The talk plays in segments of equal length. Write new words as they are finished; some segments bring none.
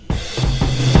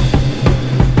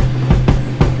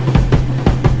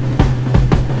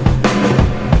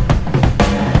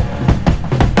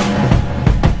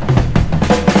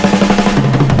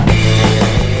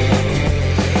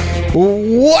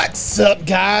What's up,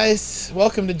 guys?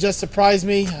 Welcome to Just Surprise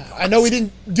Me. I know we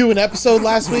didn't do an episode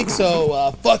last week,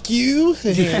 so fuck you.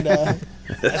 And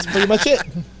that's pretty much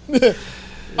it.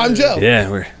 I'm Joe.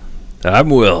 Yeah, I'm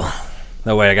Will.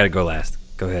 No, wait, I got to go last.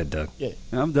 Go ahead, Doug. Yeah.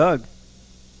 I'm Doug.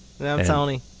 And I'm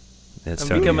Tony. That's I'm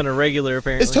Tony. becoming a regular,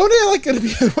 apparently. Is Tony like going to be?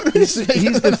 He's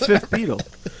the fifth Beatle.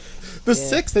 The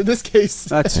sixth in this case.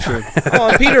 That's true. Come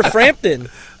on, Peter Frampton.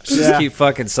 Just keep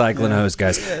fucking cycling hoes,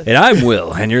 guys. And I'm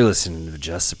Will, and you're listening to the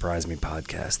Just Surprise Me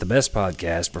podcast, the best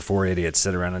podcast where four idiots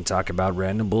sit around and talk about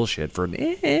random bullshit for an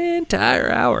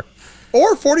entire hour.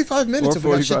 Or 45 minutes if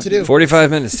we got shit to do.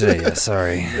 45 minutes today, yeah,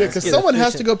 sorry. Yeah, because someone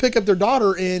has to go pick up their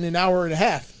daughter in an hour and a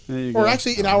half. There you Or go.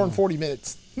 actually an hour and 40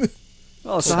 minutes.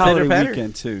 Well, it's a Well, holiday pitter-patter.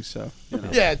 weekend too, so you know.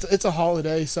 Yeah, it's a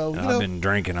holiday, so, you I've know. been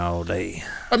drinking all day.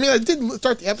 I mean, I did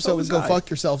start the episode with was go I.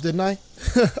 fuck yourself, didn't I?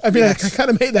 I mean, I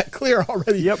kind of made that clear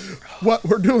already. Yep. What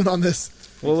we're doing on this.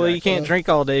 Well, you can't drink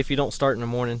all day if you don't start in the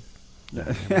morning. Damn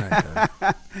right, Doug.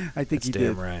 I think That's you damn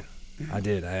did. right. I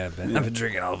did. I have been. I've been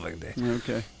drinking all fucking day.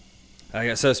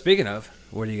 Okay. So speaking of,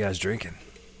 what are you guys drinking?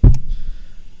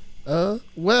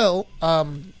 Well,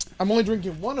 I'm only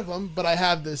drinking one of them, but I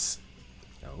have this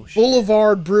Oh, shit.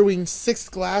 Boulevard Brewing 6th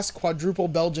Glass Quadruple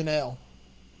Belgian Ale.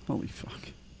 Holy fuck.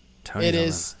 Tony's It on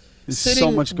is There's sitting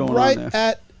so much going right on there.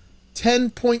 at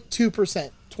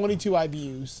 10.2%, 22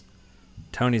 IBUs.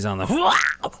 Tony's on the.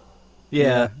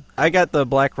 Yeah. I got the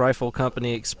Black Rifle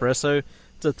Company Espresso.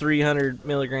 It's a 300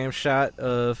 milligram shot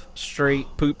of straight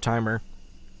poop timer.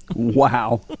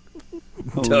 Wow.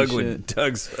 Holy Doug shit. would.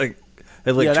 Doug's like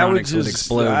Yeah, electronics would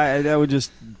explode. that would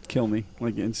just kill me,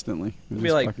 like instantly. It would Be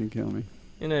just like- fucking kill me.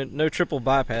 You know, no triple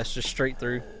bypass, just straight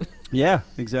through. Yeah,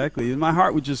 exactly. My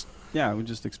heart would just, it would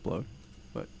just explode.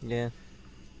 Yeah.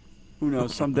 Who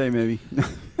knows? Someday maybe.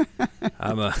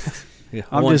 I'm a. Yeah,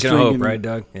 I'm one just can hope, drinking- right,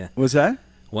 Doug? Yeah. What's that?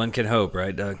 One can hope,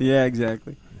 right, Doug? Yeah,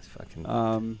 exactly. It's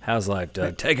fucking. How's life,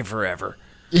 Doug? Taking forever.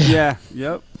 Yeah.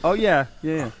 Yep. Oh yeah.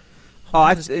 Yeah.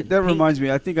 Oh, that reminds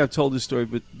me. I think I've told this story,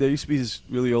 but there used to be this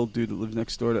really old dude that lived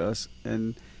next door to us,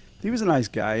 and he was a nice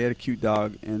guy. He had a cute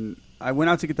dog, and I went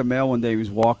out to get the mail one day. He was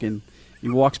walking. He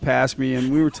walks past me,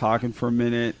 and we were talking for a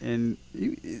minute. And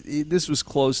this was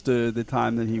close to the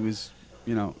time that he was,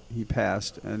 he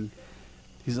passed. And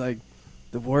he's like,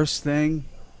 the worst thing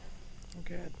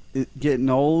getting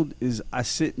old is I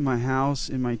sit in my house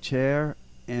in my chair,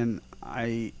 and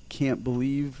I can't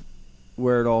believe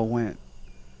where it all went.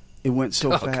 It went so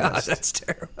fast. God, that's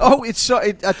terrible. Oh, it's so.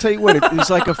 I tell you what,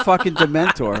 it's like a fucking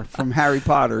Dementor from Harry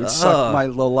Potter. It sucked my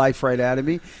little life right out of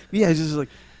me. Yeah, it's just like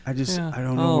I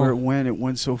don't know where it went. It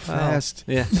went so fast.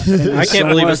 Yeah. And I there's can't so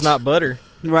believe much, it's not butter.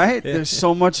 right. Yeah. There's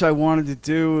so much I wanted to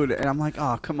do, and I'm like,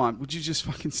 oh, come on, would you just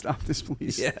fucking stop this,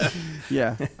 please? Yeah.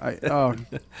 Yeah.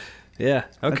 Yeah.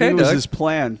 I Okay, think it was Doug. his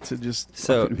plan to just.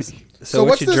 So, fucking me. so what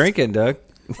what's you this- drinking, Doug?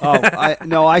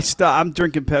 I stopped. I'm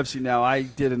drinking Pepsi now. I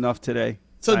did enough today.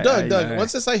 So, Doug, alright.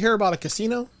 what's this I hear about a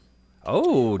casino?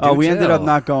 Oh, Oh, we do ended tell. up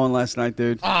not going last night,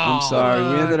 dude. I'm Oh, sorry. We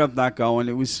no. ended up not going.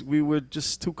 We were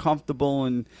just too comfortable,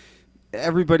 and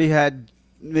everybody had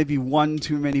maybe one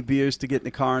too many beers to get in the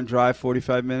car and drive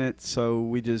 45 minutes. So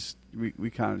we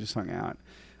kind of just hung out.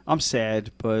 I'm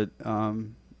sad, but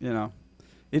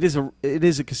it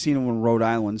is a casino in Rhode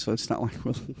Island, so it's not like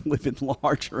we're living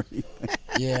large or anything.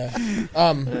 Yeah.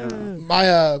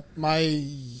 My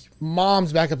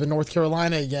mom's back up in North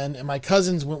Carolina again, and my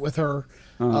cousins went with her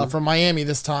from Miami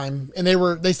this time, and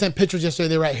they sent pictures yesterday.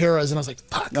 They were at Harrah's, and I was like,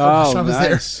 "Fuck, I wish I was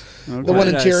nice. there." Okay. The one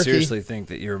in I Cherokee. seriously think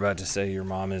that you were about to say your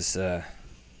mom is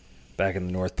back in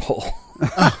the North Pole.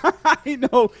 I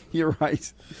know you're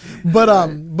right.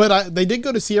 But they did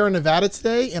go to Sierra Nevada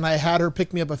today, and I had her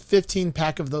pick me up a 15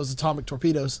 pack of those atomic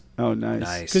torpedoes Oh, nice.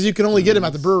 Nice. because you can only get them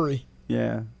at the brewery.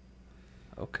 Yeah.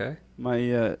 Okay.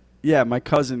 My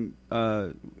cousin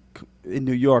in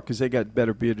New York, because they got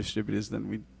better beer distributors than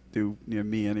we do near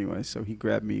me anyway. So he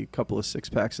grabbed me a couple of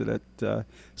 6-packs of that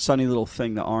sunny little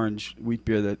thing, the orange wheat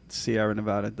beer that Sierra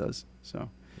Nevada does. So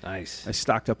Nice. I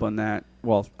stocked up on that.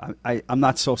 Well, I'm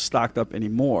not so stocked up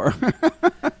anymore.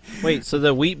 Wait, so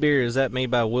the wheat beer, is that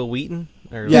made by Will Wheaton?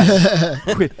 Or Yeah.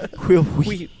 Will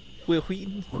Wheaton. Will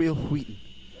Wheaton? Will Wheaton.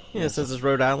 Yeah, since it's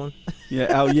Rhode Island. Yeah.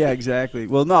 Oh, yeah. Exactly.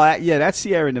 Well, no. That's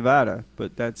Sierra Nevada,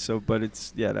 but that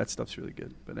stuff's really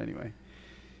good. But anyway.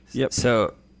 Yep.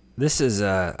 So this is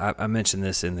I mentioned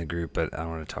this in the group, but I don't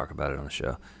want to talk about it on the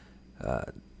show.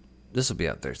 This will be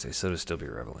out Thursday, so it'll still be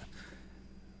relevant.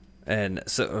 And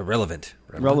so relevant.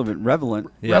 Relevant.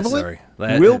 Yeah, Relevant?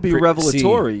 sorry. Will be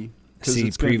revelatory. 'cause See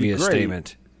it's gonna be previous great,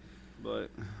 statement.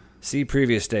 But See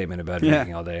previous statement about Yeah.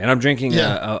 drinking all day. And I'm drinking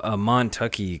Yeah. a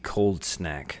Montucky cold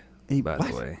snack, A by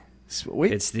what? the way.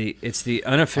 Wait, It's the I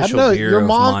don't unofficial know. beer Your of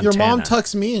mom, Montana. your mom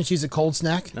tucks me, and she's a cold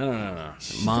snack. No.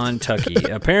 Montucky.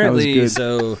 Apparently, good.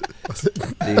 so.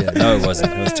 No, it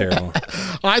wasn't. It was terrible.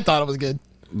 I thought it was good.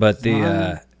 But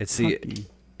it's Montucky.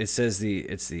 it says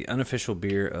it's the unofficial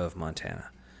beer of Montana.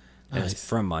 And Nice. it's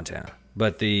from Montana.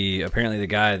 But apparently the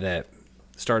guy that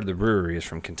started the brewery is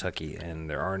from Kentucky, and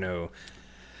there are no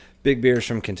big beers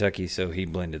from Kentucky, so he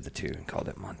blended the two and called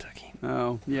it Montucky.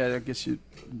 Oh, yeah. I guess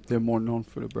they're more known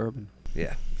for the bourbon.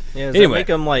 Yeah. Yeah, does Anyway. that make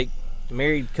them like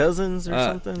married cousins or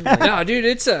something? Like, No, dude,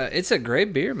 it's a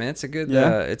great beer, man. It's a good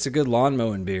Yeah? it's a good lawn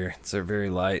mowing beer. It's a very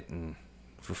light and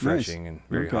refreshing and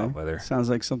very Okay. hot weather, Sounds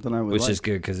like something I would which like. is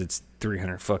good because it's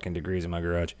 300 fucking degrees in my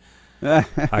garage. I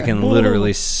can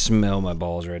literally smell my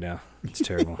balls right now. It's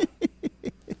terrible.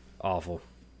 Awful.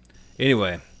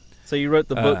 Anyway, so you wrote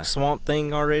the book Swamp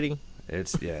Thing already?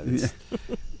 it's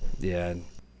yeah.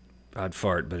 I'd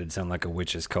fart, but it'd sound like a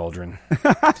witch's cauldron.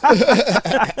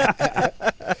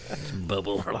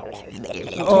 Bubble.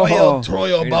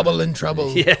 Troy, bubble in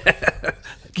trouble. Yeah.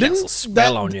 Castle Didn't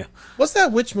spell that- on you. What's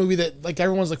that witch movie that like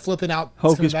everyone's like flipping out? it's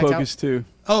Hocus coming back out? Pocus too.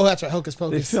 Oh, that's right, Hocus They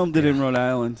Pocus. filmed it in Rhode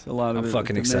Island. A lot of I'm it.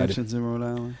 fucking the excited. mansions in Rhode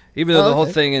Island. Even though Oh, the whole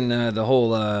okay. thing and the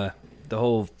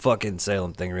whole fucking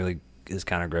Salem thing really is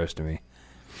kind of gross to me.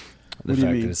 The What do you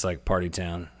fact mean? that it's like party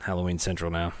town, Halloween Central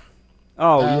now.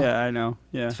 Oh Oh. yeah, I know.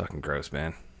 Yeah, It's fucking gross,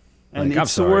 man. and Like, I'm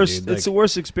it's sorry, the worst. dude. Like- It's the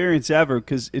worst experience ever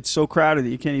because it's so crowded that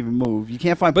you can't even move. You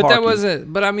can't find But parking. that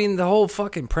wasn't. But I mean, the whole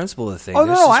fucking principle of the thing. Oh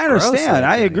that's no, just I gross. understand. Like,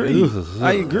 I agree. ugh,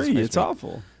 I ugh, agree. this makes It's me-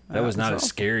 awful. That was It's not a awful.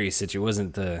 scary situation. It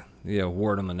wasn't the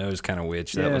wart on the nose kind of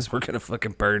witch. That Yeah. was we're gonna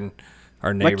fucking burn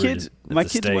our My neighbor. kids, at my the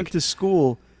kids stake. went to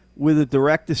school with a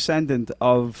direct descendant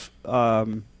of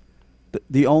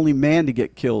the only man to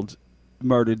get killed,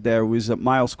 murdered there was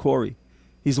Miles Corey.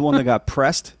 He's the one that got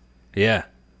pressed. Yeah.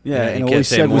 Yeah, Yeah, he and kept all he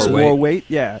saying said was more more weight. weight.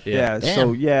 Yeah, Yeah. yeah. Damn.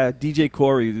 So yeah, DJ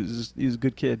Corey, he was a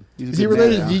good kid. He's a Is he good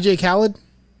related man to now. DJ Khaled?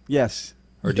 Yes,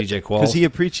 Or DJ because Qualls. he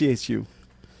appreciates you.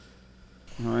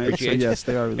 All right, so Appreciates- yes,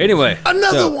 they are related. Anyway,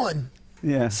 Another so, one.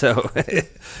 yeah. So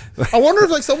I wonder if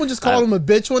like someone just called him a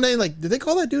bitch one day. Like, did they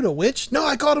call that dude a witch? No,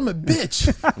 I called him a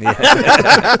bitch.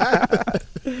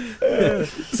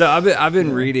 So I've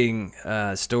been reading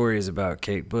stories about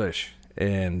Kate Bush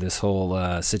and this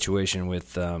whole situation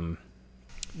with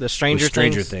The Stranger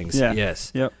Things. Yeah.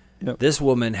 Yes. Yep. This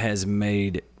woman has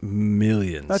made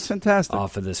millions. That's fantastic.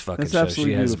 Off of this fucking That's show.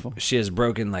 absolutely beautiful. She has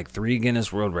broken like 3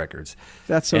 Guinness World Records.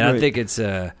 That's so and great. I think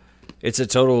it's a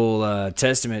total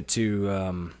testament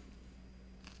to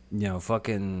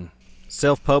fucking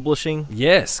Self-publishing.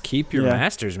 yes, keep your Yeah.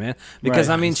 masters, man. Because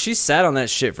Right. I mean, she sat on that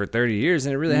shit for 30 years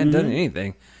and it really hadn't done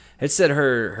anything. It said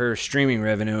her streaming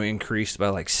revenue increased by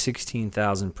like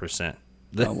 16,000%.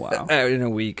 Oh, wow. In a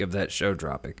week of that show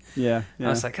dropping. yeah. I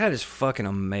was like, that is fucking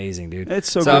amazing, dude. it's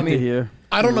so So, good I mean, to hear.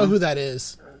 I don't know who that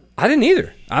is. I didn't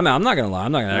either. I'm not gonna lie.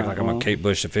 I'm not gonna act like I'm well. a Kate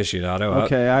Bush aficionado.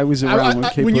 Okay, I was around when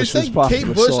Kate when you Bush was say popular.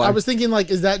 Kate Bush, so I was thinking like,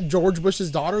 is that George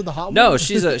Bush's daughter, the hot No, one?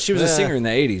 she was a singer in the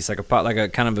 '80s, like a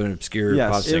kind of an obscure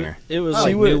Yes. pop singer. It was Oh. like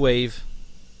She would- new wave.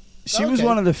 She was Okay.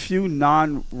 one of the few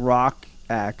non-rock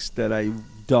acts that I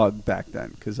dug back then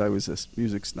because I was a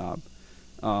music snob.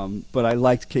 But I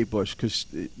liked Kate Bush because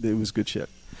it was good shit.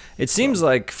 It seems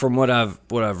like from what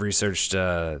I've researched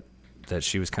that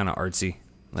she was kind of artsy,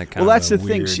 like kind Well, of that's the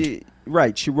thing.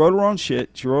 weird- She wrote her own shit.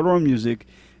 She wrote her own music,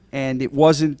 and it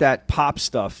wasn't that pop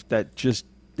stuff that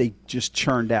they just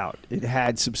churned out. It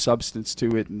had some substance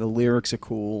to it, and the lyrics are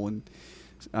cool,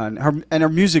 and her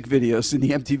music videos in the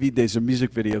MTV days, her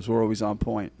music videos were always on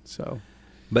point. So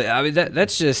But I mean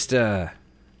that's just, dude.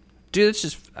 It's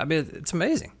just, I mean, it's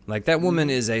amazing. Like that woman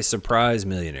is a surprise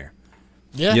millionaire.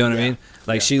 Yeah. You know what I mean?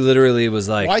 Like she literally was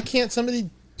like, Why can't somebody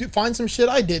find some shit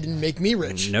I did and make me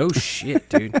rich? no shit,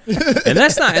 dude. and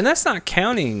that's not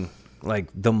counting like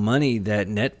the money that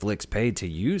Netflix paid to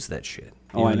use that shit. You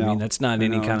Oh, I what know. I mean? That's not I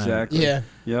any know, kind exactly. Yeah.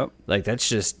 Yep. like that's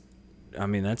just, I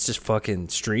mean, that's just fucking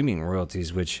streaming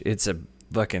royalties, which it's a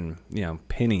fucking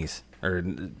pennies or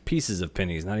pieces of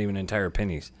pennies, not even entire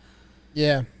pennies.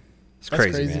 Yeah. It's That's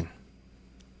crazy, crazy. man.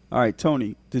 All right,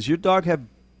 Tony. Does your dog have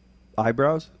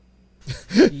eyebrows?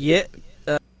 Yeah,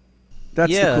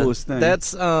 That's yeah. the coolest thing.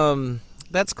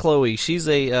 That's Chloe. She's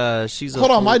a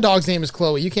Hold on, my dog's name is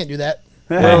Chloe. You can't do that.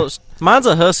 Well, mine's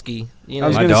a husky. You I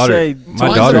was know. My gonna daughter- say my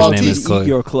Mine's daughter's a name is Maltese. Chloe.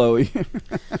 Your Chloe.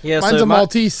 Yeah, Mine's so a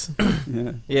Maltese.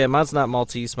 Yeah. Yeah, mine's not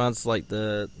Maltese. Mine's like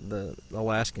the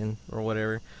Alaskan or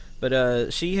whatever.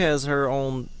 But she has her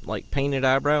own like painted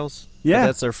eyebrows. Yeah.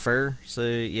 That's her fur. So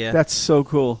yeah. That's so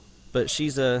cool. But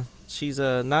she's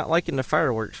not liking the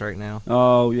fireworks right now.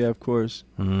 Oh yeah, of course.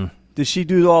 Mhm. Does she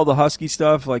do all the husky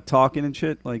stuff, like talking and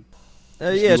shit? Like,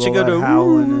 Yeah, she go to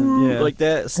howling and, yeah. like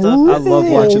that stuff. I love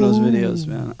watching those videos,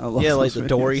 man. I love Yeah, like those the videos.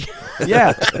 Dory.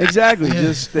 Yeah, exactly.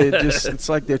 It's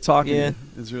like they're talking. Yeah.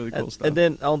 It's really cool stuff. And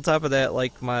then on top of that,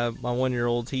 like my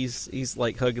 1-year-old, he's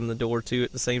like hugging the door too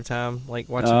at the same time, like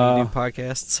watching me do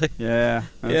podcasts. yeah.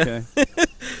 Okay.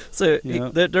 So Yeah.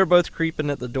 they're both creeping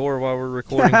at the door while we're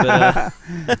recording. But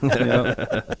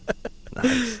Yep.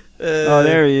 Oh,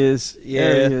 there he is. Yeah.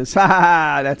 There he is. Ha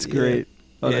ha! That's Yeah. great.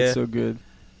 Oh, Yeah. that's so good.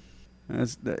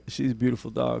 She's a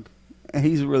beautiful dog. And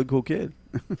he's a really cool kid.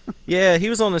 yeah, he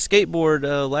was on a skateboard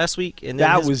last week, and then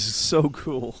That his- was so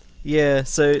cool. yeah.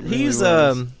 So really he's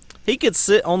was. he could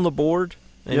sit on the board,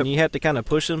 and Yep. you have to kind of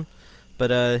push him.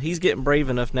 But he's getting brave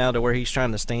enough now to where he's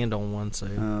trying to stand on one. So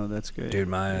Oh, that's great. Dude,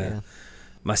 my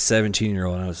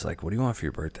 17-year-old, I was like, "What do you want for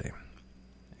your birthday?"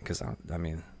 Because I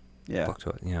mean, Yeah. fuck to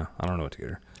it. You know, I don't know what to get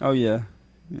her, Oh, yeah.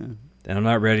 Yeah. and I'm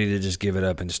not ready to just give it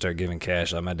up and just start giving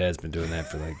cash. Like my dad's been doing that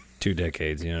for like 2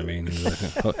 decades. You know what I mean? He's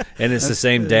like, oh, and it's the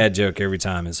same dad joke every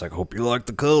time. It's like, "Hope you like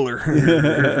the color."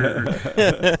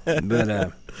 But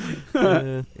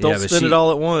don't but spend she- it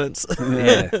all at once.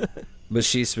 yeah. But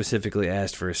she specifically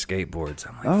asked for a skateboard. So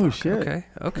I'm like, Oh, fuck, shit. Okay.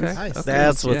 Nice. okay,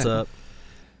 That's what's yeah. up.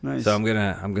 Nice. So I'm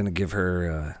gonna give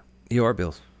her ER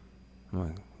bills. I'm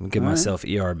gonna give All right. myself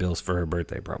ER bills for her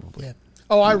birthday, probably. Yeah.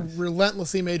 Oh, I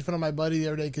relentlessly made fun of my buddy the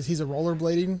other day because he's a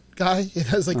rollerblading guy. And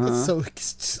I was like, so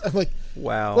I'm like,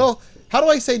 Wow. well, how do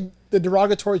I say the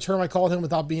derogatory term I called him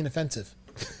without being offensive?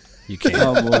 You can't.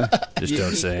 Oh, boy. Just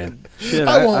don't say it. Shit,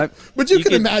 I won't. But you you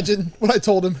can could- imagine what I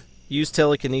told him. use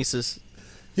telekinesis.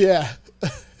 Yeah.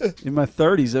 In my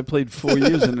 30s, I played 4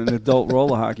 years in an adult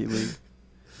roller hockey league.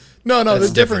 No, That's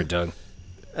they're different. Doug.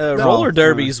 Roller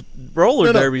derby's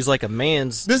No. like a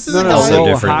man's. This is No, a no, guy So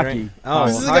roller different. hockey. Oh,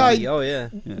 This is a hockey. guy- Oh yeah.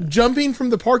 jumping from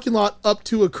the parking lot up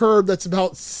to a curb that's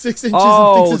about 6 inches Oh,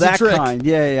 and thinks it's that a trick. kind.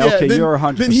 Yeah. Okay, then- you're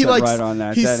 100% then he, like, right on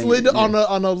that. He That ain't- slid yeah.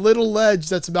 on a little ledge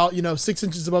that's about 6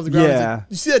 inches above the ground. He's Yeah. like,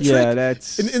 you see that trick? Yeah,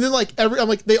 that's And then I'm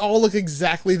like, they all look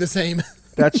exactly the same.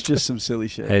 that's just some silly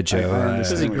shit. Hey, Joe, I uh, understand Is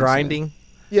he what you're saying. grinding?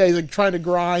 Yeah, he's like trying to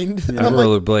grind. And I I'm like,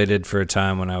 rollerbladed for a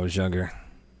time when I was younger.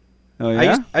 Oh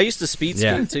yeah, I used to speed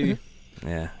Yeah. skate too.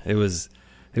 Yeah, it was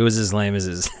as lame as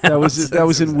it that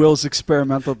was in Will's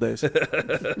experimental days.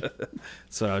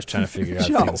 So I was trying to figure out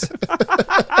Joe. things.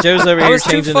 Joe's over I here was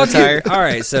too changing the fucking. tire. All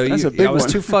right, so That's a big I was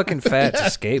one. too fucking fat to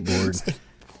skateboard.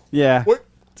 Yeah, What?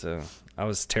 So I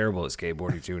was terrible at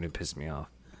skateboarding too, and it pissed me off.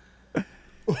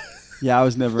 yeah. I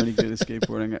was never any good at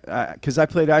skateboarding because I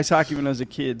played ice hockey when I was a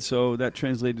kid, so that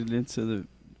translated into the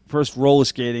first roller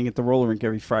skating at the roller rink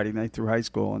every Friday night through high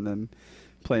school, and then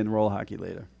playing roller hockey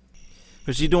later.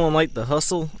 Was you doing like the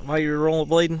hustle while you were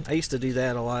rollerblading? I used to do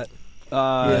that a lot.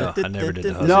 No, I never did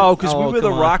the hustle. No, because we Oh, were the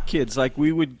come on. rock kids. Like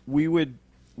we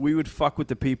would fuck with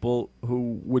the people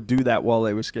who would do that while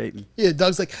they were skating. Yeah,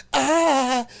 Doug's like,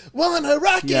 I wanna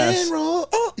rock Yes. and roll.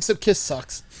 Oh, except Kiss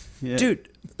sucks. Yeah. Dude,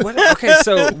 what? Okay,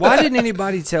 so why didn't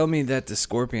anybody tell me that the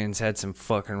Scorpions had some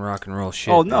fucking rock and roll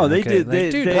shit? Oh, no, man? they Okay, did.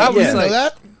 like, dude, They- I yeah. didn't know like,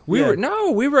 that.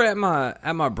 we were at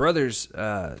my brother's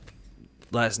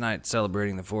last night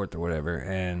celebrating the 4th or whatever,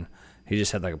 and he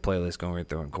just had like a playlist going right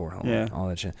throwing cornhole, Yeah. and all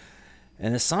that shit.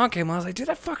 And the song came on, I was like, dude,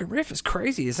 that fucking riff is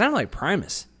crazy. It sounded like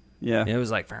Primus. Yeah. It was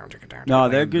like, No,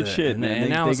 they're good shit, and, man. And They-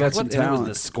 now they it's got like, some what? And it was talent.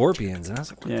 the Scorpions, and I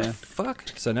was like, what Yeah. the fuck?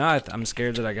 So now I'm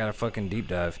scared that I got to fucking deep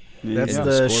dive. That's Yeah.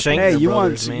 the Scorpions. Schenker Hey, you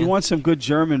brothers, want man. you want some good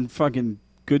German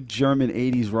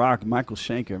 80s rock? Michael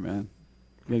Schenker, man.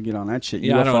 You gotta get on that shit.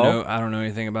 Yeah, UFO? I don't know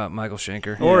anything about Michael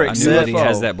Schenker. Or I knew except- that he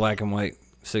has UFO. that black and white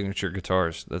signature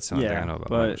guitars. That's the only thing I know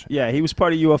about Michael but Schenker. yeah, he was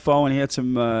part of UFO, and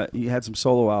he had some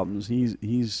solo albums.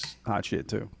 He's hot shit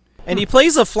too. And he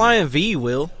plays a flying V,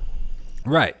 Will.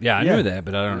 Right. Yeah, I Yeah. knew that,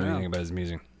 but I don't know Yeah. anything about his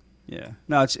music. Yeah,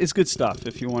 no, it's good stuff.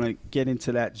 If you want to get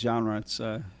into that genre, it's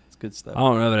good stuff. I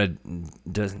don't know that I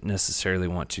doesn't necessarily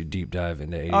want to deep dive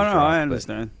into 80s Oh no, rock, I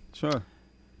understand. Sure.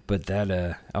 But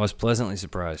that I was pleasantly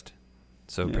surprised.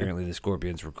 So Yeah. apparently the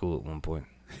Scorpions were cool at one point.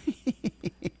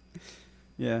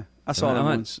 Yeah, I saw I them might-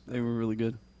 once. They were really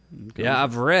good. Yeah,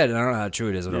 I've read. I don't know how true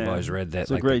it is, but I've Yeah. always read that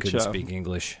It's a like they great couldn't show. speak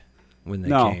English when they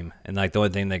No. came, and like the only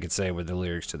thing they could say were the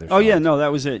lyrics to their. Oh yeah, songs. no,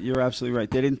 that was it. You're absolutely right.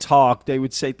 They didn't talk. They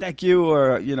would say thank you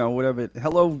or whatever.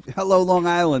 Hello, Long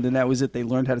Island, and that was it. They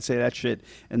learned how to say that shit,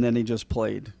 and then they just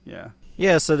played. Yeah.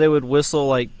 Yeah, so they would whistle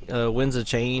like "Winds of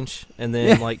Change," and then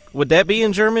Yeah. like, would that be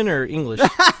in German or English?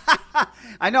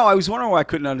 I know. I was wondering why I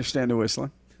couldn't understand the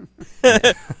whistling.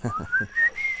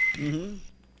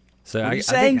 So What are I you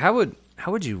saying? think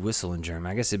how would you whistle in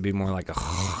German? I guess it'd be more like a.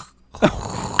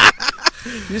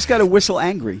 You just got to whistle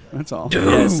angry. That's all.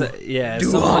 Yeah,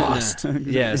 someone,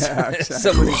 Yeah, exactly.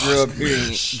 someone who grew up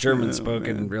hearing German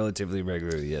spoken relatively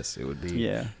regularly. Yes, it would be.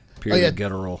 Yeah. Purely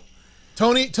guttural.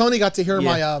 Tony got to hear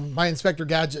Yeah. my Inspector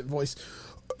Gadget voice.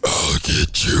 I'll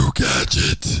get you,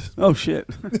 Gadget. Oh shit,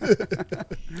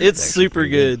 It's super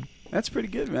good. that's pretty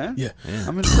good, man. Yeah.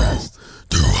 I'm impressed.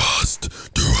 Du hast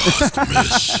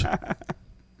mich.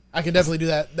 I can definitely do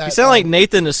that. You sound like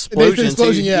Nathan Explosion.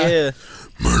 Explosion, too. yeah.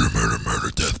 Murder,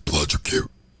 death, blood, you're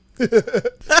cute.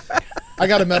 I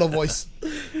got a metal voice.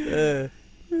 Yeah.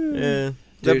 That'd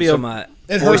Dude, be so a my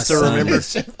It voice hurts to remember.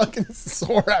 It's fucking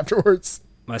sore afterwards.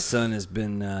 my son has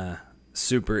been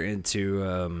super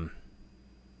into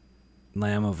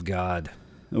Lamb of God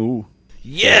Ooh,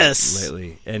 Yes.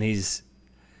 lately, and he's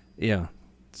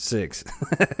 6.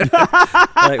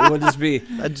 Like we'll just be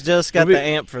I just got We'll the be-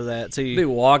 amp for that be too.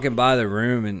 walking by the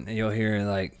room, and you'll hear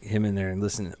like him in there and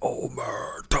listening. Oh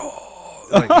my God!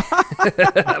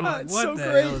 Like, I'm like, what so the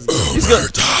great. hell is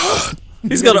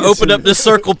going He's gonna open up the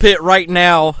circle pit right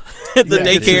now at the yeah,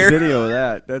 get some daycare. video of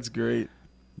that. That's great.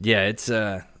 Yeah, it's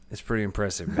pretty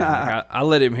impressive, man. Like, I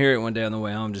let him hear it one day on the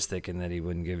way home, just thinking that he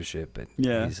wouldn't give a shit, but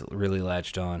Yeah. he's really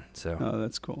latched on. So Oh,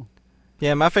 that's cool.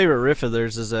 Yeah, my favorite riff of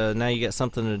theirs is "Now You Got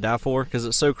Something to Die For" because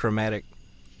it's so chromatic.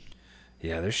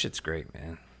 yeah, their shit's great,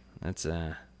 man. That's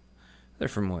they're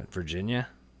from what, Virginia?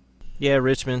 Yeah,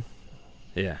 Richmond.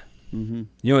 Yeah. Mm-hmm.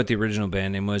 You know what the original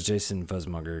band name was? Jason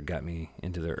Fuzzmonger got me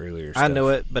into their earlier stuff. I know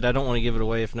it, but I don't want to give it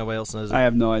away if nobody else knows it. I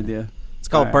have no idea. It's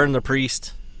called Alright. "Burn the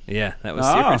Priest." Yeah, that was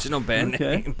Oh, the original band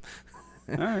okay. name.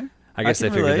 All right. I guess I they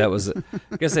can figured relate. that was.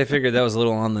 I guess they figured that was a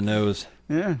little on the nose.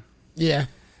 Yeah, Yeah,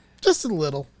 just a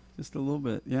little. just a little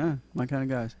bit. Yeah, my kind of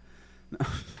guys.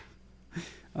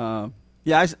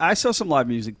 Yeah, I saw some live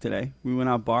music today. We went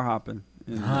out bar hopping.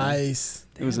 And, Nice.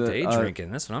 It was Damn, a day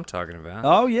drinking. That's what I'm talking about.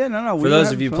 Oh yeah, no. For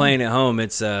those of you playing at home,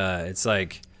 it's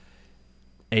like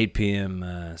 8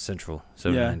 p.m. Central, so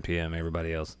Yeah. 9 p.m.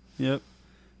 everybody else. Yep.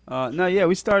 No, yeah,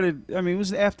 we started. I mean, it was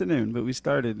the afternoon, but we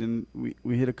started and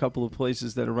we hit a couple of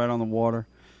places that are right on the water.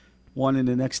 One in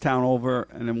the next town over,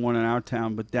 and then one in our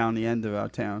town, but down the end of our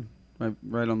town,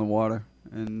 right on the water.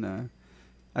 And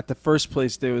at the first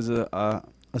place, there was a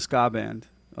ska band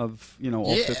of Yeah.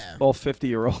 all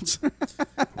 50-year-olds.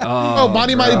 Oh,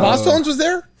 Mighty Mighty Boss Tones was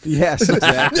there? Yes,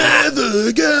 exactly.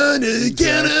 Never gonna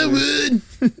get a wood.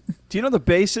 Do you know the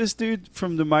bassist dude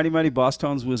from the Mighty Mighty Boss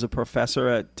Tones was a professor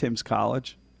at Tim's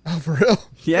College? Oh, for real?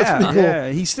 Yeah, pretty cool. yeah,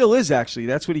 he still is actually.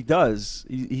 That's what he does.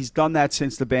 He's done that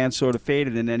since the band sort of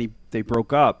faded, and then they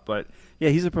broke up. But yeah,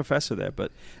 he's a professor there.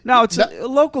 But no, it's a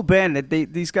local band that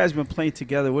these guys have been playing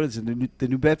together. What is it? The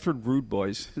New Bedford Rude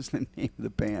Boys is the name of the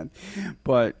band.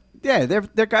 But yeah,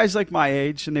 they're guys like my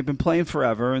age, and they've been playing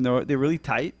forever, and they're really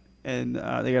tight, and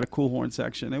they got a cool horn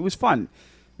section. It was fun.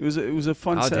 It was a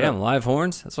fun Oh setup. damn, live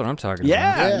horns. That's what I'm talking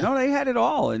Yeah, Yeah. no, they had it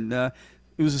all, and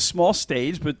it was a small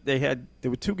stage, but there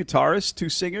were 2 guitarists, 2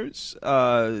 singers,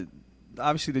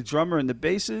 obviously the drummer and the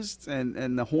bassist,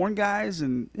 and the horn guys,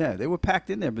 and yeah, they were packed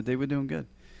in there, but they were doing good.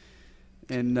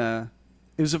 And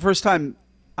it was the first time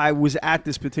I was at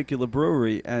this particular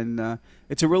brewery, and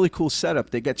it's a really cool setup.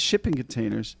 They got shipping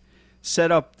containers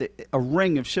set up, a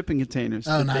ring of shipping containers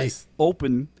Oh, that nice. they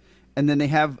open, and then they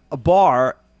have a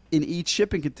bar in each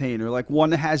shipping container, like one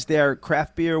that has their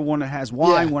craft beer, one that has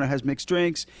wine, Yeah. one that has mixed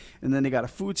drinks, and then they got a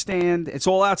food stand. It's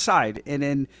all outside, and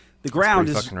then the ground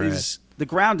pretty is, fucking rad. is the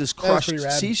ground is That's crushed pretty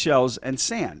rad. seashells and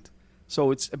sand.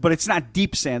 So but it's not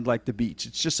deep sand like the beach.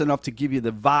 It's just enough to give you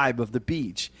the vibe of the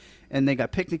beach. And they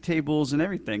got picnic tables and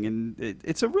everything, and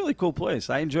it's a really cool place.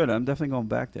 I enjoyed it. I'm definitely going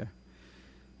back there.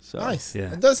 So Nice.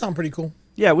 Yeah. It does sound pretty cool.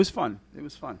 yeah, it was fun. It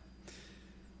was fun.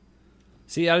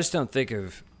 See, I just don't think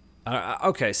of.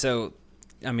 Okay, so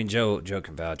I mean, Joe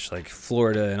can vouch. Like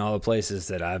Florida and all the places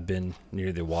that I've been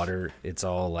near the water, it's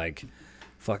all like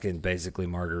fucking basically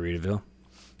Margaritaville.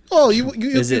 Oh, you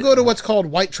Is it- go to what's called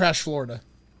White Trash, Florida.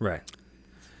 Right.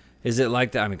 Is it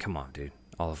like that? I mean, come on, dude.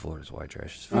 All of Florida's white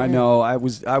trash. I know. I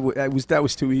was. That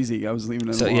was too easy. I was leaving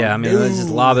it So alone. yeah, I mean, let's just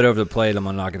lob it over the plate. I'm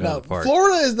gonna knock it out No, of the park.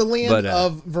 Florida is the land But,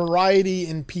 of variety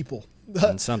in people.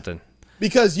 And something.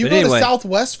 Because you But go anyway. to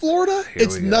Southwest Florida, Here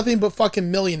it's we go. nothing but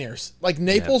fucking millionaires. Like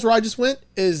Naples, where I just went,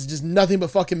 is just nothing but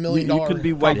fucking $1 million. You could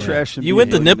be white Yeah. trash. And You be went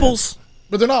to a millionaire. Nipples?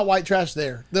 But they're not white trash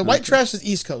there. The white trash is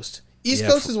East Coast. East Yeah,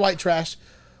 Coast is white trash.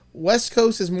 West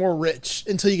Coast is more rich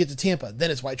until you get to Tampa. Then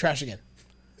it's white trash again.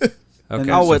 Okay.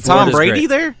 Oh, so with Tom Florida's Brady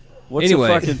great. there? What's Anyway.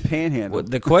 a fucking panhandle? Well,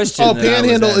 the question. Oh, that I was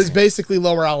Panhandle is asking- basically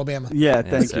Lower Alabama. yeah,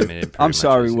 Yes, thank I you. mean, it pretty I'm much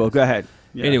sorry, is, Will. yes. Go ahead.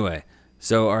 Yeah. Anyway,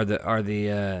 so are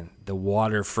the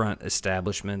waterfront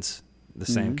establishments the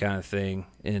Mm-hmm. same kind of thing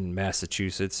in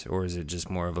Massachusetts, or is it just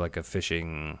more of like a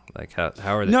fishing? Like how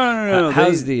are they? No.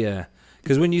 How's the?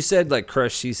 Because when you said like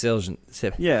crushed seashells and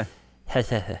Yeah,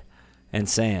 and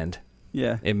sand,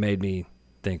 yeah. it made me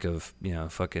think of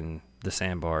fucking the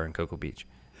Sandbar in Cocoa Beach,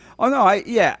 Oh no,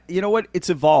 you know what? It's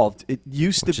evolved. It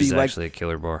used which to be is like actually a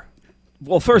killer bar.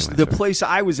 Well, first, Anyway, the sorry. place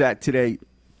I was at today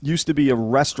used to be a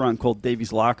restaurant called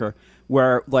Davy's Locker,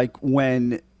 where, like,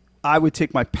 when I would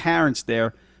take my parents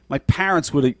there, my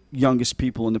parents were the youngest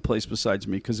people in the place besides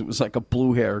me because it was like a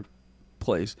blue hair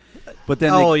place. But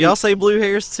then y'all say blue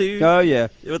hairs too? oh yeah,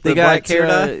 With they the black hair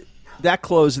dye? that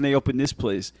closed and they opened this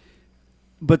place.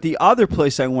 But the other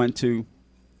place I went to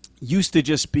used to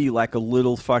just be like a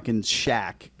little fucking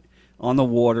shack on the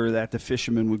water that the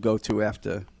fishermen would go to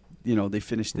after they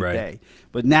finished the Right. day.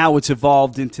 But now it's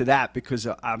evolved into that because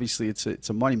obviously it's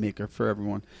a moneymaker for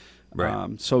everyone.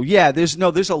 Right. So yeah, there's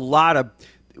a lot of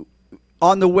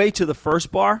on the way to the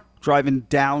first bar, driving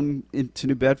down into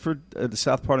New Bedford, the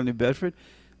south part of New Bedford,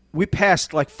 we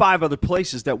passed like 5 other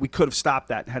places that we could have stopped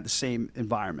at and had the same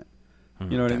environment.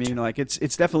 You know what I gotcha. mean? Like it's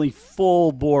definitely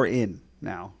full bore in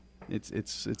now. It's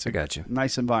I a got you.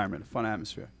 nice environment, fun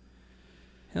atmosphere.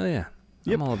 Hell yeah.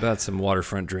 Yep. I'm all about some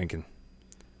waterfront drinking.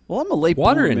 Well, I'm a late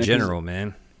Water bloomer, in man, 'cause- general,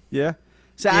 man. Yeah.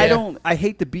 So Yeah. I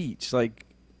hate the beach, like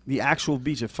the actual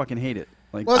beach. I fucking hate it.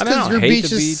 Like Well, it's I mean, I because don't your hate the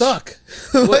beaches beach. suck.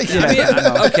 Well, Like, Yeah. I mean, I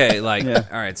know. okay, like, Yeah.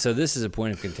 all right, so this is a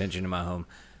point of contention in my home.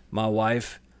 My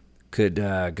wife could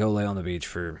go lay on the beach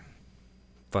for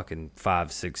fucking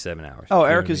 5, 6, 7 hours. Oh, You know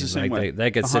what Erica's I mean? the same Like, way.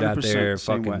 They could sit out 100% there,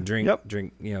 same fucking way. drink, Yep.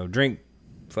 drink,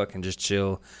 fucking just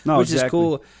chill, No, which is exactly.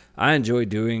 cool. I enjoy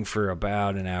doing for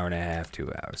about an hour and a half,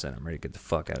 2 hours, and I'm ready to get the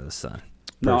fuck out of the sun.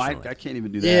 no, I personally. can't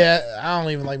even do that. yeah, I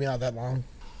don't even like being out that long.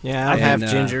 Yeah, I'm And,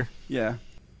 half ginger. Yeah.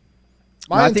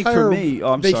 My No, I think entire for me,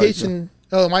 oh, I'm sorry, vacation.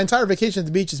 My entire vacation at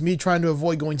the beach is me trying to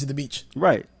avoid going to the beach.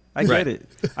 Right. I Right. get it.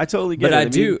 I totally get But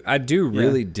it. mean, I do yeah.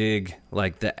 really dig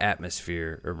like the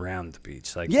atmosphere around the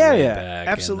beach, like Yeah, the laid yeah, back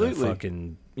absolutely. and the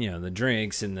fucking the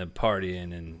drinks and the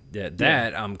partying and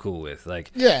that I'm cool with.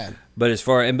 Like, Yeah. but as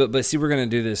far and but see, we're gonna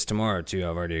do this tomorrow too.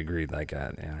 I've already agreed. Like, I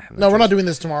have No, we're choice. not doing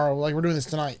this tomorrow. Like we're doing this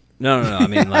tonight. No. I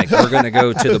mean, like, we're gonna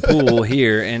go to the pool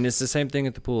here, and it's the same thing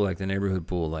at the pool, like the neighborhood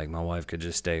pool. Like, my wife could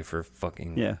just stay for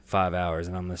fucking Yeah. 5 hours,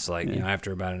 and I'm just like, Yeah.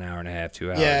 after about an hour and a half,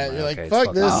 2 hours, Yeah, I'm you're like, okay, it's fuck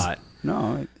fucking this. hot.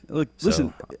 No, look, So,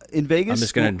 listen, in Vegas, I'm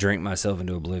just gonna drink myself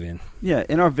into oblivion. yeah,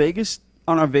 on our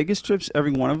Vegas trips,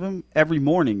 every one of them, every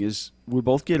morning is we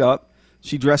both get up.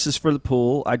 She dresses for the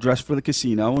pool, I dress for the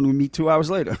casino, and we meet 2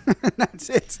 hours later. That's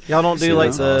it. Y'all don't do See, like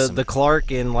that's the awesome. the Clark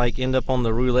and like end up on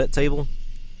the roulette table.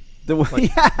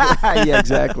 Yeah,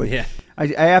 exactly. Yeah. I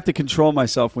have to control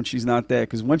myself when she's not there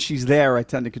because when she's there, I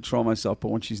tend to control myself, but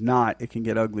when she's not, it can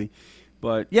get ugly.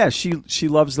 But yeah, she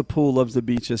loves the pool, loves the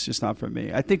beach. It's just not for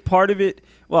me. I think part of it,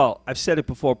 well, I've said it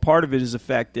before. Part of it is the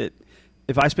fact that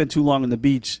if I spend too long on the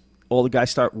beach, all the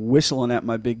guys start whistling at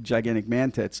my big gigantic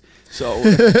man tits. So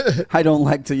I don't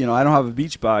like to, I don't have a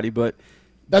beach body, but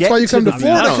That's get why you come to the-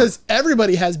 Florida I don't- because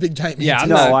everybody has big giant. Yeah, I'm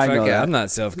meats. No, not. I know fucking- that. I'm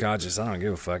not self-conscious. I don't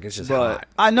give a fuck. It's just But hot.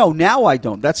 I know now I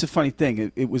don't. That's a funny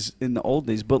thing. It was in the old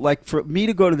days. But like for me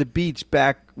to go to the beach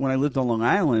back when I lived on Long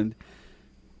Island,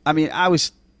 I mean, I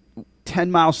was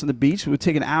 10 miles from the beach. It would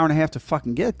take an hour and a half to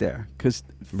fucking get there because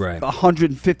Right.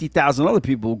 150,000 other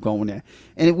people were going there.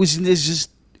 And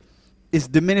it's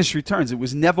diminished returns. It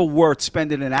was never worth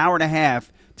spending an hour and a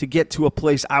half to get to a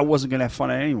place I wasn't going to have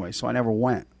fun at anyway. So I never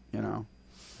went,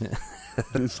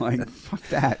 It's like, fuck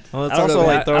that. Well, it's I don't also know,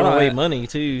 like man. throwing I don't away have- money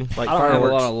too, like I don't have a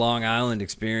fireworks. lot of Long Island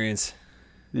experience.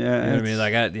 Yeah. You know what I mean?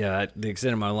 it's- Like, the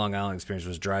extent of my Long Island experience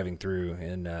was driving through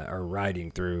and or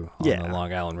riding through on Yeah. the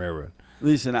Long Island Railroad,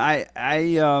 Listen, I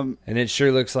and it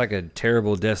sure looks like a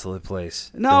terrible, desolate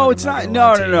place. No, I'm it's not. gonna No,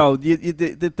 lie to no, you.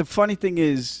 no. The funny thing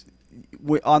is,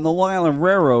 on the Long Island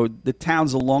Railroad, the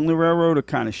towns along the railroad are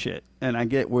kind of shit, and I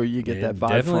get where you get It that vibe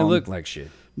definitely from. looked like shit.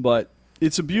 But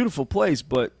it's a beautiful place.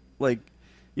 But like,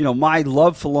 my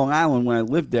love for Long Island when I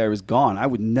lived there is gone. I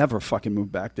would never fucking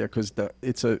move back there because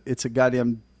it's a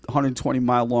goddamn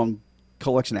 120-mile long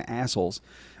collection of assholes.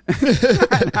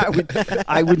 And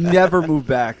I would never move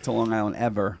back to Long Island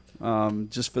ever.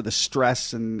 Just for the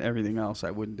stress and everything else,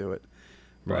 I wouldn't do it.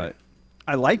 Right.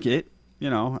 But I like it.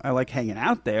 I like hanging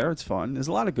out there. It's fun. There's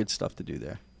a lot of good stuff to do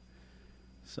there.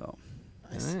 So,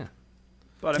 Yeah.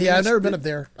 but I mean, Yeah, I've it's- never been up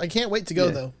there. I can't wait to go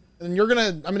Yeah. though. And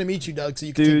I'm gonna meet you, Doug, so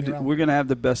you can take me Dude, around. we're gonna have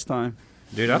the best time.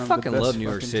 Dude, One I of the fucking best love New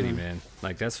York fucking City, time. man.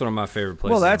 Like, that's one of my favorite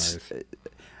places. Well, on that's. earth.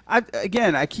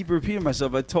 I keep repeating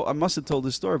myself. I must have told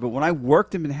this story, but when I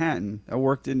worked in Manhattan, I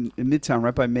worked in Midtown,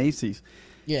 right by Macy's.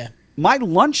 Yeah. My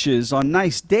lunches on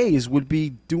nice days would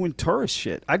be doing tourist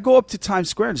shit. I'd go up to Times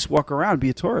Square and just walk around and be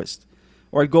a tourist,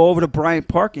 or I'd go over to Bryant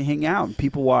Park and hang out and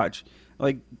people watch.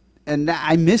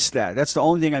 I miss that. That's the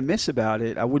only thing I miss about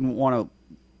it. I wouldn't want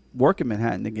to work in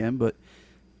Manhattan again, but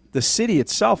the city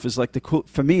itself is like the cool.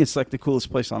 For me, it's like the coolest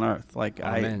place on earth. Like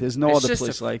man. there's no It's other just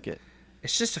place like it.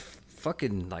 It's just a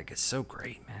fucking like it's so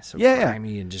great, man. So Yeah.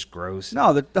 grimy and just gross.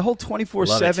 No, the whole Love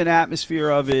 24/7 atmosphere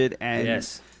of it, and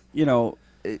Yes. you know,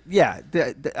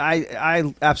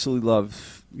 I absolutely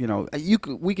love. You know,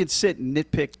 we could sit and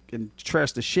nitpick and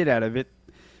trash the shit out of it,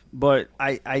 but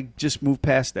I just moved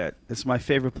past that. It's my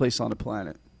favorite place on the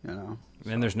planet. You know.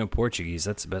 And there's no Portuguese.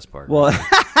 That's the best part. Well,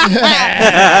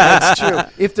 that's true.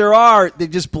 If there are, they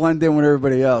just blend in with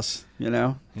everybody else. You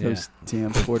know, Yeah. those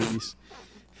damn Portuguese.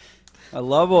 I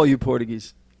love all you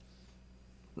Portuguese.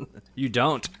 You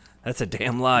don't. That's a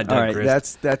damn lie, Doug All right,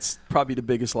 Chris. that's probably the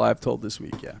biggest lie I've told this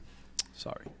week. Yeah,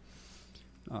 sorry.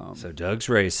 So Doug's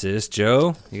racist.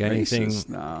 Joe, you got anything Racist.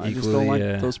 No, I equally? just don't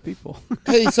like those people.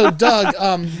 Hey, so Doug,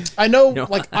 I know, No.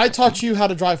 like, I taught you how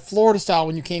to drive Florida style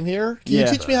when you came here. Can Yeah.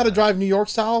 you teach me how to drive New York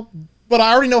style? But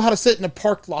I already know how to sit in a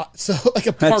parked lot, so like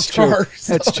a That's parked true. car.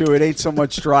 So. That's true. It ain't so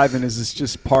much driving as it's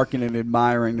just parking and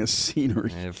admiring the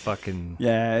scenery. Fucking.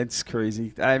 Yeah, it's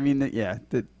crazy. I mean, yeah.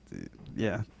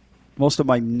 Most of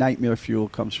my nightmare fuel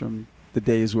comes from the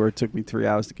days where it took me 3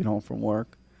 hours to get home from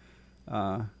work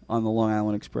on the Long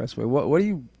Island Expressway. What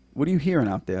are you hearing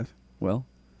out there? Will?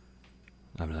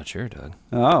 I'm not sure, Doug.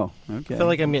 Oh, okay. I feel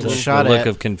like I'm getting The shot look at.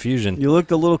 of confusion. You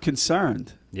looked a little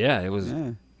concerned. Yeah, it was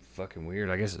Yeah, fucking weird.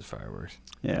 I guess it's fireworks.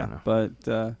 I yeah. don't know.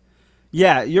 But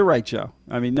yeah, you're right, Joe.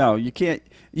 I mean, no, you can't.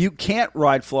 You can't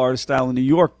ride Florida style in New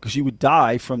York because you would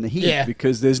die from the heat Yeah.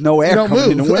 because there's no air don't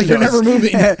coming in the move. windows. You're never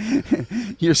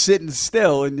moving. You're sitting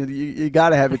still, and you got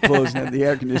to have it closed and have the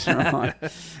air conditioner on.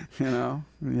 You know,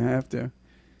 you have to.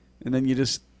 And then you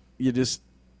just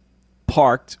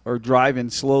parked or driving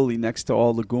slowly next to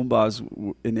all the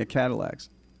Goombas in their Cadillacs,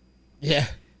 Yeah.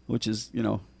 which is, you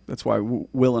know, that's why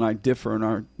Will and I differ in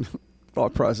our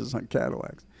thought process on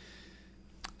Cadillacs.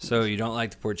 So you don't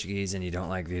like the Portuguese and you don't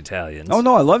like the Italians. Oh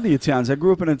no, I love the Italians. I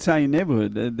grew up in an Italian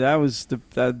neighborhood. That was the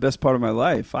best part of my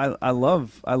life. I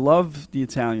love the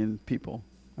Italian people.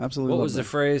 Absolutely. What love was the them.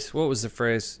 phrase? What was the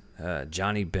phrase?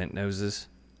 Johnny Bent Noses.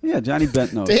 Yeah, Johnny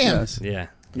Bent knows. Damn. Yes. Yeah.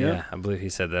 Yeah. Yeah. I believe he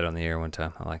said that on the air one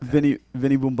time. I like that.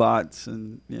 Vinny Boombots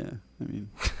and yeah. I mean,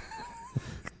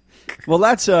 well,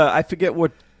 that's I forget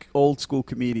what old school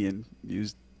comedian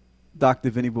used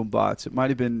Dr. Vinny Boombots. It might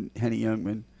have been Henny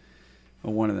Youngman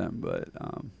or one of them, but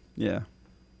yeah,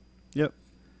 yep.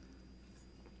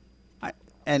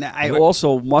 I What-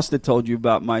 also must have told you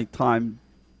about my time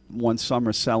one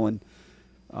summer selling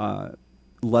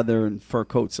leather and fur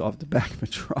coats off the back of a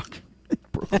truck in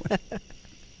Brooklyn.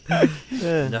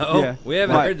 No, Yeah. we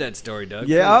haven't My- heard that story, Doug.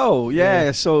 Yeah. Please. Oh,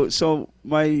 yeah. So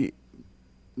my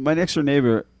next door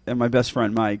neighbor and my best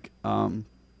friend Mike. All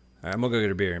right, I'm gonna go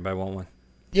get a beer. Anybody want one?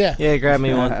 Yeah. Yeah, grab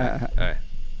me one. All right.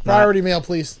 Priority mail,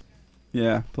 please.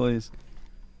 Yeah, please.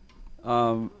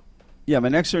 Yeah, my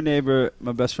next door neighbor,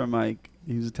 my best friend Mike.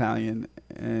 He was Italian,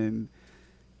 and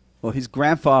well, his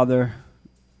grandfather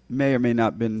may or may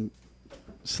not have been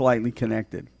slightly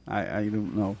connected. I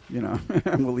don't know. You know,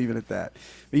 we'll leave it at that.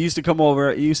 He used to come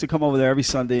over. He used to come over there every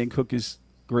Sunday and cook his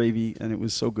gravy, and it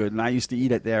was so good. And I used to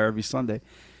eat it there every Sunday.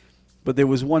 But there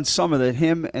was one summer that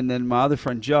him and then my other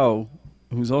friend Joe,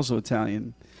 who's also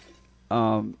Italian,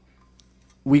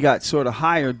 we got sort of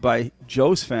hired by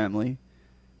Joe's family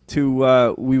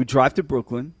to. We would drive to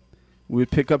Brooklyn. We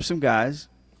would pick up some guys,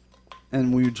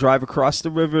 and we would drive across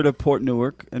the river to Port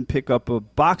Newark and pick up a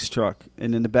box truck.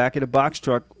 And in the back of the box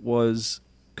truck was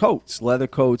coats, leather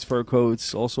coats, fur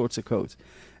coats, all sorts of coats.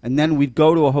 And then we'd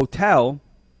go to a hotel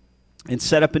and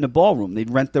set up in the ballroom. They'd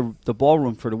rent the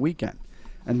ballroom for the weekend.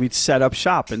 And we'd set up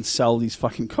shop and sell these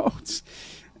fucking coats.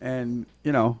 And,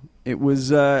 you know, it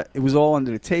was all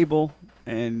under the table.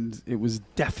 And it was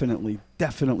definitely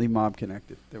mob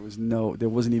connected. There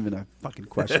wasn't even a fucking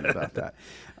question about that.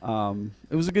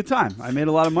 It was a good time. I made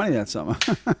a lot of money that summer.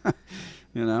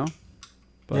 You know?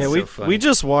 But Yeah, so funny. we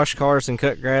just wash cars and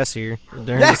cut grass here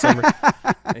during the summer.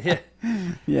 Yeah.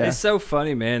 yeah. It's so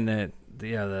funny, man, that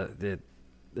the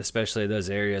especially those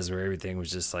areas where everything was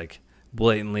just like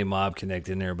blatantly mob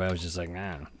connected and everybody was just like,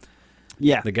 nah.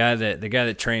 Yeah. The guy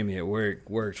that trained me at work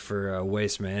worked for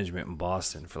Waste Management in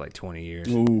Boston for like 20 years.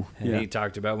 Ooh, and yeah. he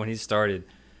talked about when he started,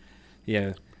 you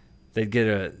know, they'd get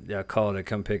a call to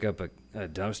come pick up a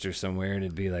dumpster somewhere, and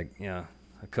it'd be like, you know,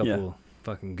 a couple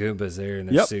fucking Goombas there in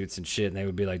their Yep. suits and shit, and they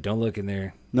would be like, don't look in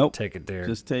there. Nope. Take it there.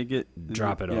 Just take it.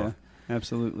 Drop it Yeah, off.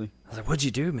 Absolutely. I was like, what'd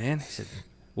you do, man? He said,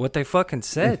 what they fucking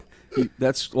said.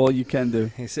 That's all you can do.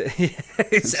 He said, yeah,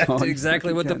 all you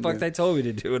exactly what the fucking fuck do. they told me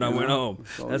to do, and I went home.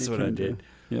 all That's you what I can did.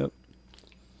 do. Yep.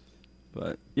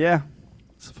 But yeah,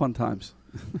 it's fun times.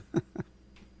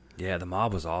 Yeah, the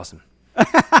mob was awesome.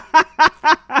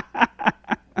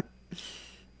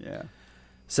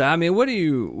 So I mean, what do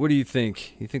you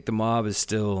think? You think the mob is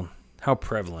still? How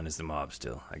prevalent is the mob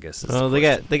still? I guess. Well, they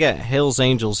got Hell's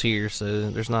Angels here, so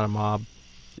there's not a mob.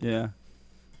 Yeah.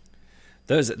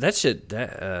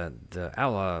 The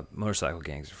outlaw motorcycle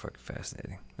gangs are fucking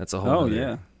fascinating. That's a whole. Oh nother,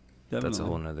 yeah. Definitely. That's a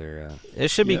whole nother. It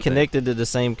should be Yeah. connected to the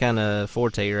same kind of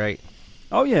Forte, right?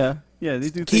 Oh yeah. Yeah, they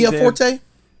do. Kia things Forte.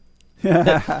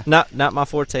 there. Not my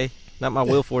Forte, not my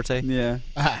Will Forte. Yeah.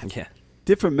 Ah, Yeah.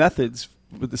 Different methods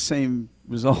with the same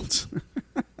results.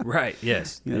 Right.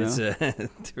 Yes. You It's know?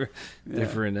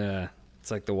 different.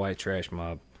 It's like the white trash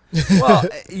mob. Well,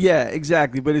 yeah,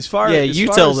 exactly. But as far Yeah, as you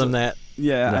far tell as, them that.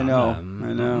 Yeah, I know. I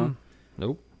know.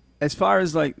 Nope. As far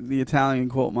as like the Italian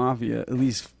quote mafia, at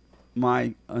least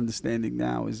my understanding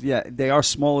now is, yeah, they are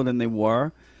smaller than they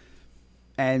were,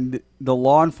 and the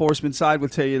law enforcement side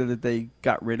would tell you that they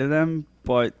got rid of them,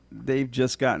 but they've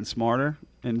just gotten smarter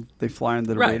and they fly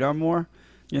under the Right. radar more.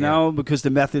 You know, because the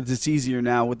methods, it's easier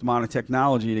now with modern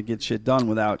technology to get shit done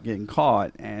without getting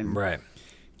caught. And Right.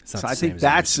 It's not so the I same think as it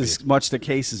that's used to as much the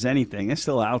case as anything. It's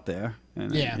still out there.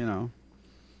 And, Yeah. You know.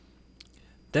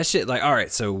 That shit, like, all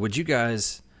right, so would you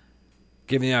guys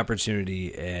give the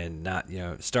opportunity and not,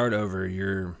 start over?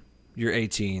 You're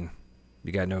 18,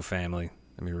 you got no family.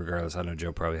 I mean, regardless, I know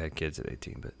Joe probably had kids at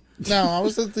 18, but no, I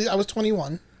was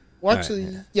 21. Well, All right, actually,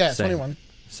 yeah. yeah, Same. 21.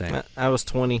 same. I was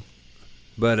 20.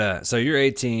 But so you're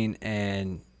 18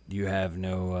 and you have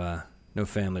no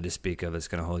family to speak of that's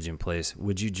going to hold you in place.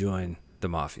 Would you join the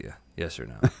mafia? Yes or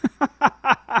no?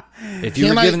 If you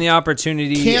Can were I- given the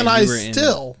opportunity, Can and I you were in-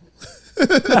 still?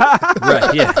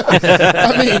 right? Yeah,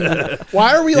 I mean,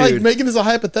 why are we like Dude. making this a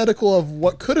hypothetical of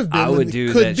what could have been I when would it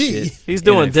do could that be? shit. He's in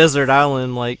doing a Desert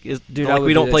Island dude. I Like would we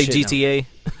do don't that play shit in a GTA.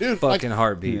 Dude, like, fucking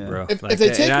heartbeat, Yeah. bro. if Like they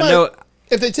that. take And my I know,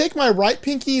 if they take my right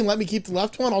pinky and let me keep the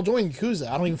left one, I'll join Yakuza.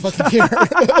 I don't even fucking care.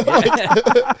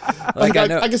 like, I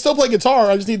know, I can still play guitar.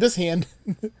 I just need this hand.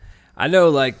 I know,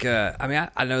 like, I mean,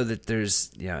 I know that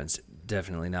there's, it's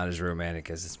definitely not as romantic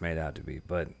as it's made out to be,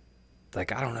 but,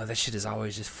 like, I don't know, that shit has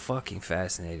always just fucking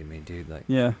fascinated me, dude. Like,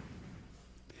 Yeah.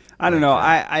 I don't know.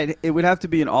 It would have to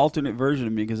be an alternate version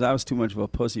of me because I was too much of a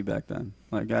pussy back then.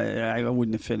 Like I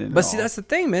wouldn't have fit in. but at see, all. that's the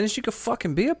thing, man, is you could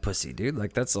fucking be a pussy, dude.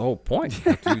 Like, that's the whole point.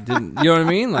 Like, you didn't, you know what I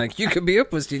mean? Like, you could be a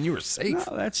pussy and you were safe.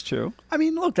 No, that's true. I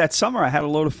mean, look, that summer I had a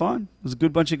load of fun. It was a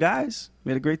good bunch of guys.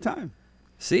 We had a great time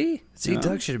See, Yeah.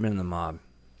 Doug should have been in the mob.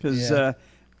 because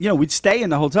Yeah. we'd stay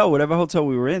in the hotel, whatever hotel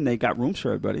we were in. They got rooms for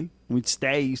everybody. We'd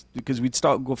stay because we'd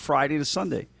go Friday to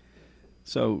Sunday.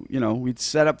 So we'd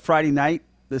set up Friday night.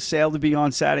 The sale to be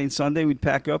on Saturday and Sunday. We'd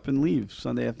pack up and leave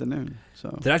Sunday afternoon.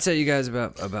 So Did I tell you guys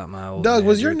about my old Doug,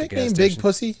 was manager your at the gas nickname Big station?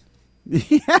 Pussy?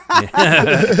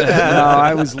 no,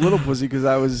 I was little pussy because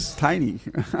I was tiny.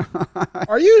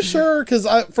 Are you sure? Because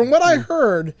from what I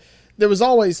heard, there was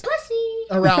always pussy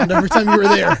around every time you were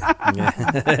there.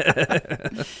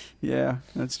 Yeah,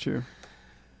 that's true.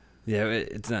 Yeah,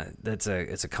 it's not. It's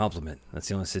a compliment. That's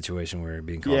the only situation where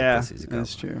being called Yeah, pussy is a compliment.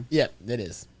 that's true. Yeah, it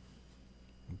is.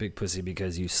 Big pussy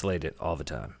because you slayed it all the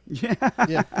time. Yeah.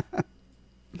 Yeah.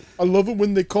 I love it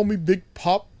when they call me Big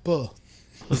Papa.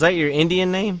 Was that your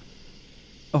Indian name?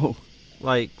 Oh,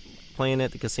 Like playing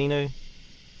at the casino?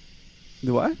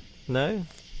 the what? No.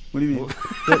 What do you mean?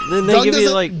 Then they give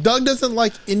you like, Doug doesn't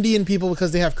like Indian people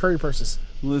because they have curry purses.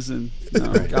 Listen.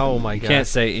 No. oh my You god. can't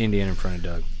say Indian in front of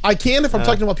Doug. I can if I'm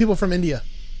talking about people from India.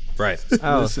 Right.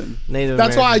 Oh, Listen. Native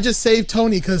That's why I American. just saved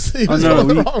Tony because he Oh, was no, going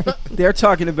the we- wrong way. They're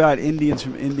talking about Indians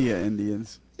from India.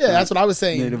 Indians. Yeah, that's what I was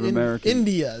saying. Native American.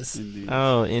 India's. Indians.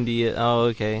 Oh, India. Oh,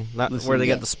 okay. Not Listen, where they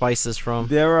yeah. got the spices from.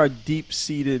 There are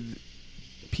deep-seated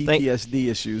PTSD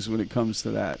issues when it comes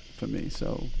to that for me.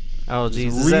 So Oh, there's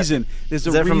geez. a Is that- reason. There's a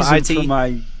is that from reason IT? for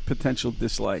my potential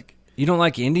dislike. You don't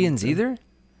like Indians either?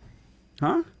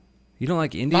 Huh? You don't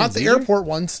like Indians Not the either? airport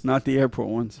ones. Not the airport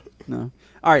ones. No.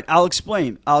 All right, I'll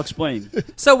explain.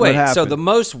 So wait, so happened? the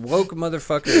most woke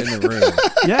motherfucker in the room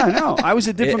Yeah, no, I was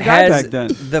a different it guy has back then.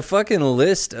 the fucking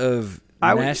list of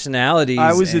I was- nationalities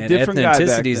I was a and different guy back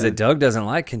ethnicities then. that Doug doesn't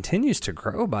like continues to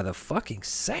grow by the fucking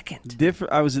second.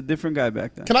 I was a different guy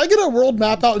back then. Can I get a world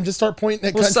map out and just start pointing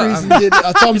at Well, countries so- and get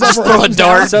a thumbs up or throw a thumbs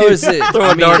dart. down? So is it?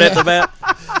 Throw a dart at the map.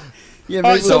 Yeah, All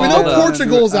right, maybe so we all know the-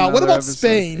 Portugal's out. What another about episode.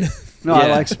 Spain? No, I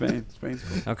Yeah. like Spain. Spain's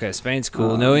cool. Okay, Spain's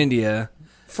cool. No India.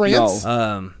 France?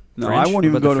 No. No, French? I won't What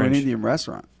even about go the to an French? Indian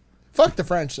restaurant. Fuck the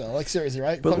French, though. Like, seriously,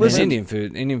 right? But Fuck listen- the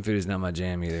Indian food is not my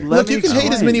jam either. Let Look, me you can hate as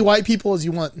explain. many white people as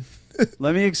you want.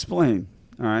 Let me explain.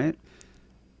 All right.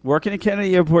 Working at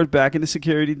Kennedy Airport back in the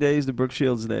security days, the Brooke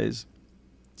Shields days.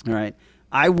 All right.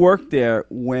 I worked there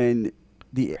when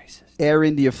the Air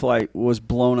India flight was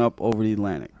blown up over the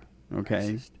Atlantic.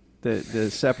 Okay. The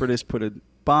separatists put a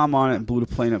bomb on it and blew the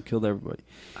plane up, killed everybody.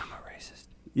 I'm a racist.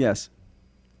 Yes.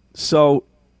 So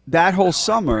that whole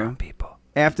summer, People.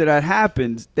 after that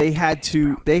happened, they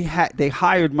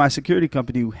hired my security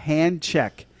company to hand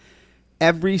check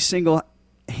every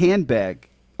handbag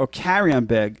or carry-on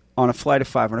bag on a flight of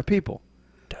 500 people.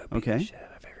 Okay. Shit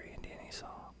out of every Indian he saw.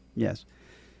 Yes.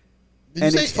 Did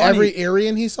And you it's say funny- every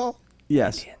Aryan he saw?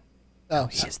 Yes. Indian. Oh,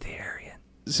 He is the Aryan.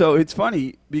 So it's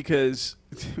funny because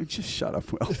just shut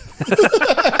up, Will.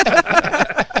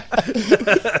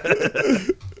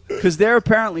 Because there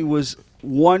apparently was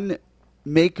one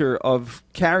maker of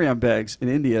carry-on bags in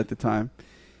India at the time,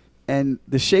 and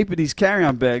the shape of these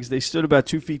carry-on bags, they stood about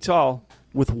 2 feet tall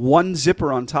with one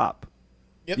zipper on top.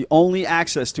 Yep. The only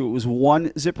access to it was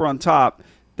one zipper on top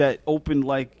that opened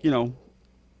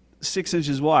 6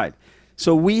 inches wide.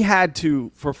 So we had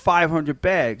to, for 500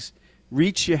 bags,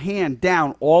 reach your hand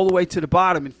down all the way to the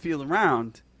bottom and feel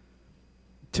around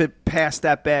to pass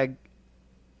that bag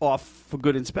off for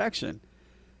good inspection.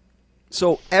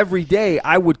 So every day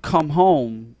I would come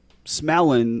home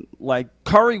smelling like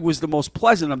curry was the most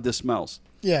pleasant of the smells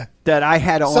yeah. that I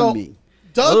had So- on me.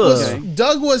 Doug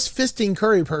Ugh. was fisting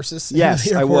curry purses. in Yes,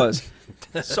 the I airport.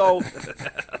 was.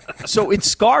 So it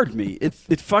scarred me. It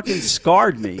fucking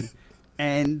scarred me,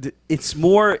 and it's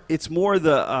more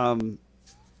the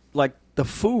the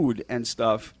food and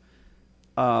stuff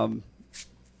than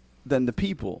the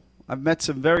people. I've met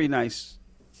some very nice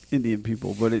Indian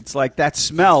people, but it's like that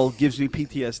smell gives me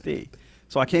PTSD.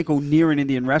 So I can't go near an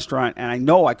Indian restaurant, and I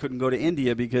know I couldn't go to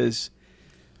India because,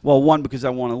 well, one, because I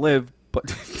want to live, but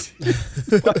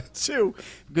two,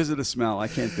 because of the smell. I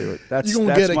can't do it. That's gonna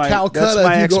that's get a my, Calcutta that's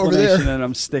my if you go over there. explanation, and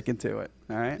I'm sticking to it.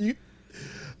 All right?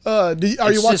 Are you It's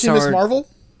just watching Miss hard. Marvel?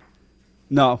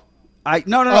 No. Oh,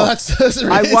 No. that's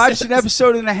I watched an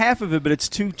episode and a half of it, but it's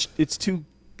too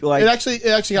like It actually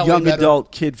got young way better.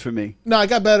 adult kid for me. No,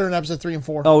 it got better in episode 3 and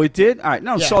 4. Oh, it did? All right.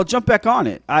 No, Yeah. so I'll jump back on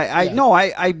it.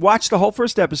 I watched the whole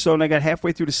first episode and I got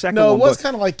halfway through the second no, one. it was but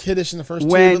kind of like kiddish in the first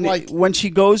two. But when she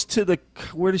goes to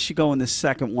where does she go in the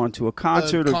second one? To a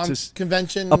concert or to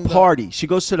convention? a party? She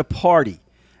goes to the party.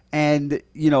 And,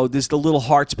 there's the little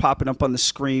hearts popping up on the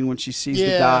screen when she sees the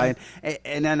Yeah. guy.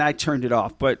 And then I turned it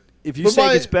off. But if you But say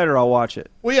it gets better, I'll watch it.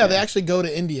 Well, yeah, they actually go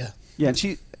to India. Yeah, and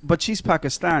she's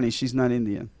Pakistani. She's not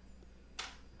Indian.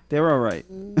 They're all right.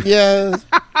 Yeah,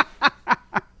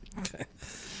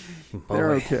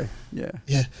 They're okay. Yeah.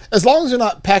 yeah. As long as they're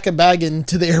not pack a bag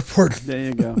into the airport. There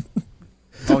you go.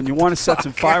 Oh, and you want to set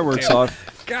some fireworks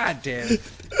off? God damn.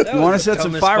 You want to set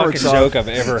some fireworks off? joke I've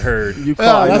ever heard. You Yeah,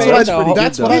 call that's it. what I That's know. pretty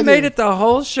That's good, what though. I We do. made it the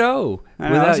whole show I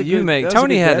know, that was without a you, good- mate. that was a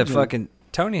Tony good had a dad joke.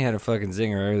 fucking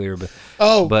zinger earlier,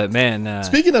 Oh, man,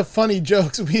 speaking of funny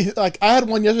jokes, I had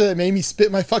one yesterday that made me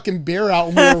spit my fucking beer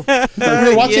out when we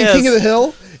were watching Yes. King of the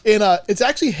Hill, and it's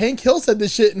actually Hank Hill said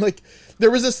this shit, and there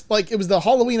was this it was the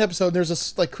Halloween episode. And there's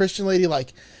this Christian lady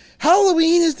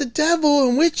Halloween is the devil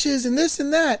and witches and this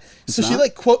and that. So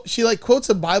she quotes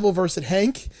a Bible verse at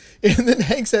Hank, and then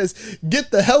Hank says,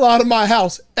 "Get the hell out of my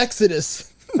house,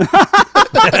 Exodus."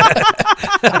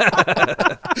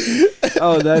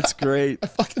 Oh, that's great. I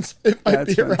fucking spit my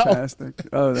That's beer out. fantastic.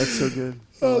 Oh, that's so good.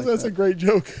 I Oh, like that's that. a great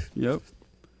joke. Yep.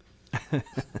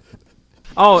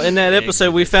 Oh, in that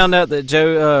episode, we found out that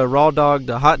Joe raw dogged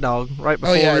a hot dog right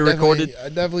before we recorded. I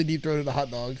definitely deep throated a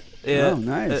hot dog. Yeah. Oh,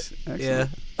 nice. Yeah.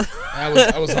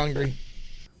 Excellent. I was hungry.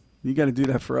 You got to do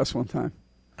that for us one time.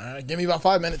 Give me about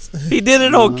 5 minutes. He did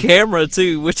it on camera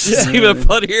too, which is even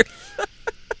funnier.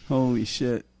 Holy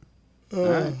shit. All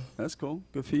right. That's cool.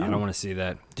 Good for you. I don't want to see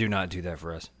that. Do not do that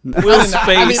for us. Will's I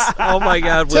mean, face. Oh my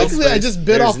God, Will's Technically, I face. just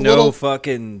bit There's off no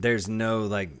little. there's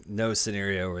no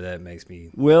scenario where that makes me.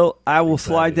 Will, I will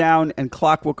fly Excited. down and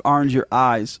Clockwork Orange your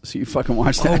eyes so you fucking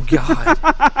watch that. Oh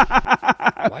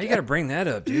God! Why you gotta bring that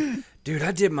up, dude? Dude,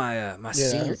 I did my my Yeah,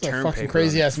 senior it's a term fucking paper.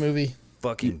 crazy on ass movie.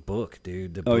 fucking book,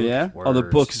 dude. The Oh, book yeah? is Oh, the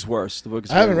worse. book is worse. The book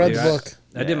is I haven't very read worse. the book.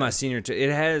 I did my senior.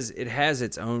 It has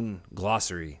its own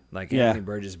glossary. Yeah. Anthony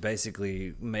Burgess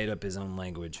basically made up his own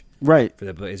language Right. for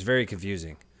the book. It's very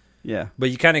confusing, Yeah. but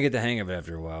you kind of get the hang of it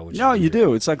after a while. Which No, is you weird.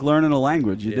 do. It's like learning a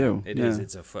language. You Yeah, do. It yeah. is.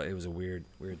 It was a weird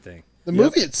thing. The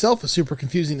movie itself is super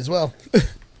confusing as well.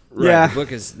 Right, Yeah.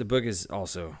 The book is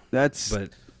also. That's But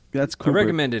that's I cool.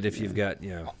 recommend it if you've got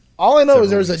All I know is Several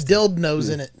there's a weeks. dild nose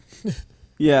in it.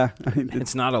 Yeah. I mean,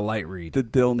 It's not a light read. the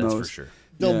dill That's nose. for sure.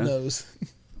 Dild Yeah. nose.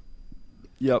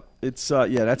 Yep. It's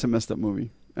that's a messed up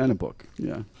movie and a book.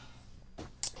 Yeah.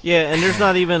 Yeah, and there's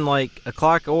not even like a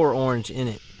clock or orange in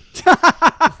it.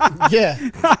 Yeah.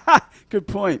 Good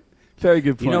point. Very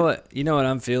good point. You know what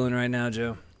I'm feeling right now,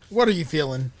 Joe? What are you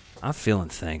feeling? I'm feeling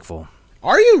thankful.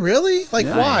 Are you really?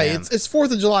 Yeah, Why? I am. It's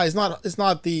 4th of July. It's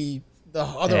not the the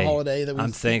other Hey, holiday that we.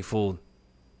 I'm thankful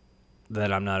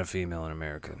that I'm not a female in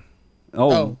America.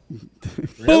 Oh,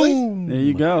 Really? there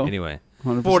you go. Anyway,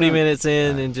 100%. 40 minutes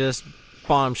in and just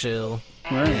bombshell.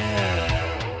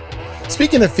 Right.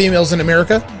 Speaking of females in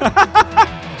America,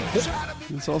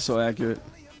 It's also accurate.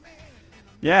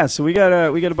 Yeah, so we got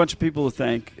a bunch of people to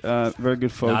thank. Very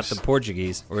good folks. not the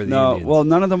Portuguese or the No, Indians. well,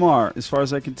 none of them are, as far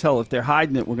as I can tell. If they're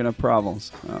hiding it, we're gonna have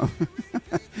problems.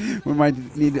 I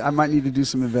might need to do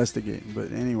some investigating.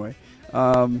 But anyway,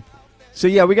 so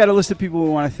yeah, we got a list of people we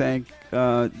want to thank.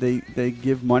 They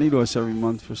give money to us every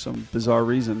month for some bizarre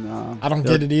reason. I don't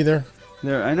get it either.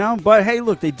 I know, but hey,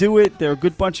 look, they do it. They're a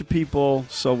good bunch of people,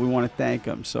 so we want to thank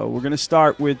them. So we're gonna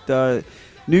start with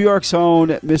New York's own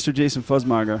Mr. Jason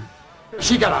Fuzzmager.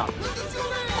 She got a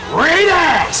great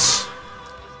ass!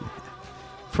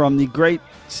 From the great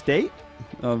state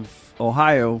of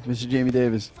Ohio, Mr. Jamie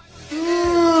Davis.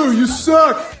 Ooh, you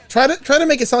suck! Try to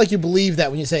make it sound like you believe that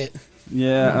when you say it.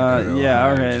 Yeah, yeah,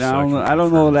 all right. I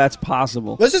don't know if that's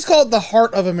possible. Let's just call it the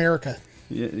heart of America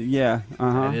Yeah,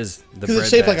 uh-huh. It is the because bread it's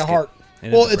shaped like a basket. heart. It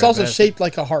is Well, the it's bread also basket. shaped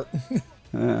like a heart.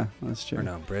 Yeah, that's true. Or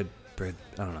no, bread. I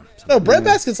don't know. No, bread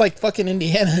basket's like fucking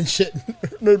Indiana and shit.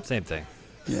 Same thing.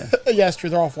 Yeah. Yeah, it's true.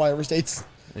 They're all flyover states.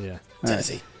 Yeah.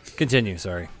 Tennessee. Continue.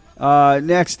 Sorry.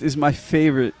 Next is my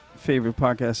favorite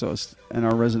podcast host and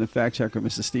our resident fact checker,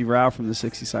 Mr. Steve Rao from the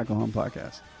 60 Cycle Home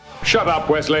podcast. Shut up,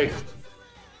 Wesley.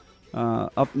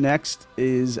 Up next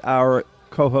is our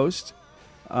co-host,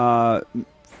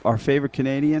 our favorite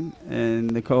Canadian, and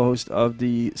the co-host of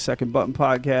the Second Button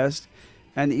podcast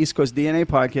and the East Coast DNA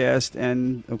podcast,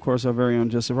 and of course our very own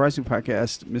Joseph Rising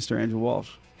podcast, Mr. Andrew Walsh.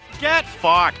 Get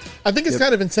fucked. I think it's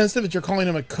kind of insensitive that you're calling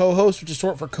him a co-host, which is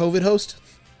short for COVID host.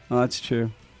 Oh, that's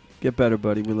true. Get better,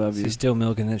 buddy. We love you. He's still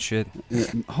milking that shit. Yeah.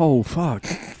 Oh, fuck.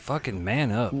 Fucking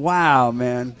man up. Wow,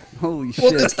 man. Holy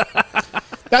Well, shit.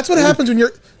 That's what happens when your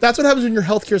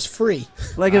healthcare's free.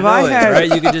 Like if know I it, had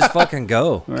right, you could just fucking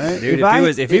go, Right? dude.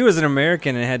 If If he was an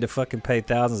American and had to fucking pay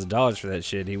thousands of dollars for that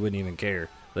shit, he wouldn't even care.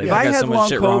 Like, If I I got had so much long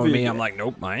shit wrong with COVID- me. I'm like,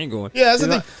 nope, I ain't going. Yeah, that's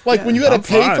the If thing. Like when you got to I'm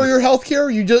pay fine. for your health care,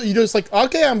 you just like,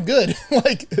 okay, I'm good.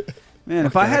 Like, Man,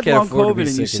 if I I had can't long afford to be COVID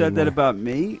and you sick said that anymore. about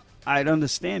me, I'd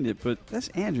understand it. But that's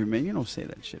Andrew, man. You don't say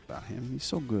that shit about him. He's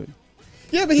so good.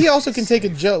 yeah, but he also can take a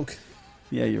joke.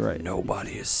 Yeah, you're right.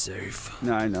 Nobody is safe.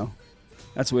 No, I know.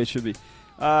 That's the way it should be.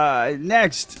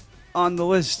 Next on the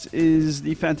list is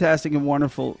the fantastic and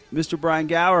wonderful Mr. Brian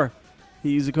Gower.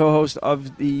 He's the co-host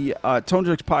of the Tone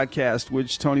Jerks podcast,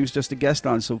 which Tony was just a guest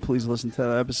on, so please listen to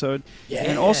that episode. Yeah.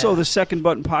 And also the Second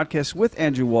Button podcast with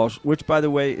Andrew Walsh, which, by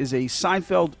the way, is a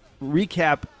Seinfeld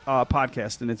recap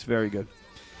podcast, and it's very good.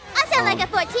 I sound like a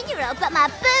 14-year-old, but my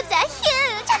boobs are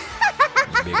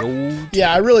huge. Big old.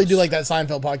 Yeah, I really do like that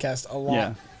Seinfeld podcast a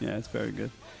lot. Yeah, it's very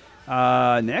good.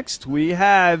 Next, we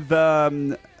have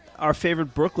our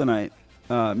favorite Brooklynite,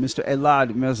 Mr.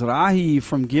 Elad Mezrahi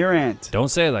from Gearant. Don't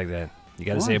say it like that. You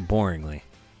got to Why? say it boringly.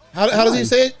 How does he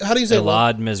say it? How do you say it? Will?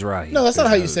 Elad Mizrahi. No, that's not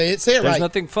how you say it. Say it There's right.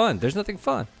 nothing fun. There's nothing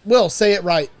fun. Will, say it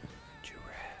right.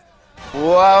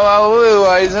 Wow,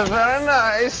 is very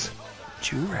nice.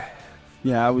 Jurah.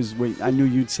 Yeah, I was waiting. I knew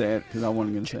you'd say it because I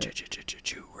wasn't going to say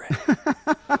it.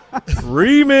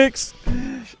 Remix.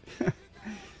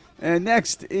 And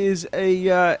next is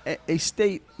a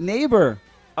state neighbor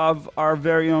of our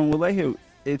very own Walehu.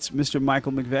 It's Mr.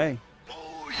 Michael McVeigh.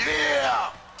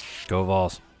 Go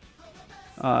Vols.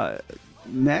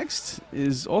 Next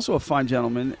is also a fine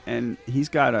gentleman, and he's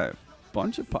got a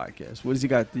bunch of podcasts. What has he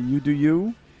got? The You Do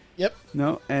You? Yep.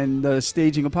 No, and the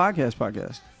Staging a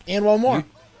Podcast. And one more.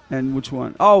 And which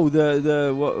one? Oh,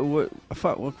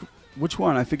 which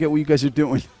one? I forget what you guys are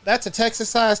doing. That's a Texas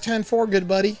size 10-4, good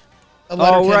buddy. A Oh,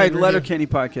 Letterkenny right, review. Letterkenny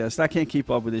podcast. I can't keep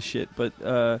up with this shit, but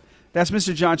that's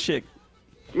Mr. John Schick.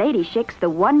 Lady Schick's the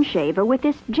one shaver with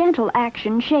this gentle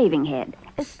action shaving head,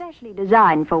 especially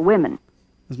designed for women.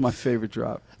 This is my favorite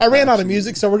drop. I ran out of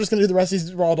music, so we're just going to do the rest of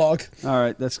these raw dog. All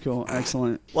right, that's cool.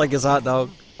 Excellent. Like his hot dog.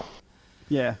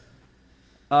 Yeah.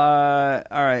 All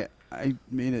right. I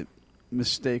made a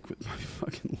mistake with my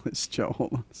fucking list, Joe.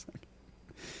 Hold on a second.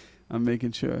 I'm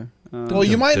making sure. Well,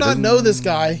 you might not know this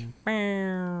guy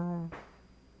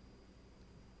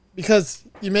because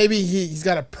maybe he's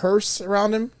got a purse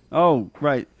around him. Oh,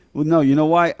 right. Well, no, you know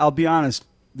why? I'll be honest.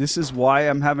 This is why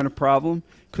I'm having a problem.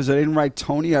 Because I didn't write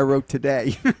Tony, I wrote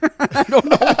today. I don't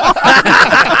know why.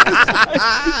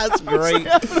 That's great.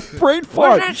 Brain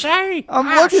fart.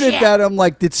 I'm looking at that. I'm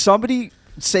like, did somebody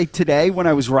say today when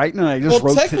I was writing and I just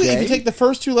Well, wrote technically, today? if you take the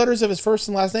first two letters of his first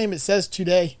and last name, it says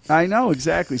today. I know,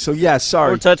 exactly. So, yeah,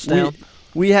 sorry. Or touchdown.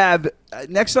 We have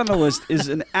next on the list is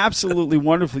an absolutely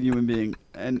wonderful human being,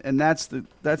 and that's the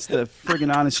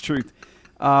friggin' honest truth.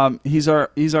 He's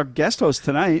our guest host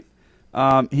tonight.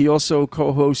 He also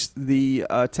co-hosts the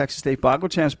Texas State Boggle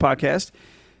Champs podcast,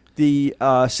 the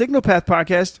Signal Path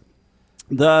podcast,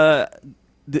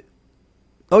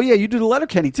 oh yeah, you do the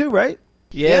Letterkenny too, right?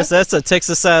 Yes, that's a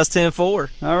Texas size 10-4.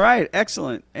 All right,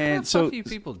 excellent. And How so few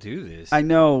people do this? I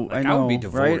know, I would be right?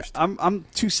 divorced. I'm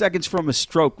 2 seconds from a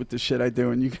stroke with the shit I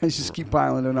do, and you guys just keep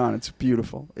piling it on. It's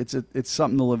beautiful. It's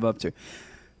something to live up to.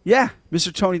 Yeah,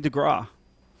 Mr. Tony DeGraw.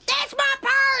 That's my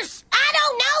purse! I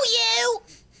don't know you!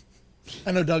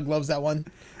 I know Doug loves that one.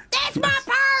 That's my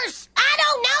purse! I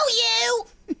don't know you!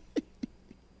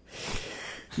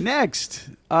 Next,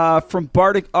 from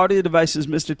Bardic Audio Devices,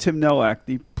 Mr. Tim Nowak,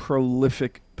 the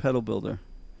prolific pedal builder.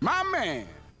 My man.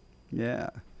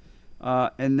 Yeah.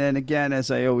 And then again, as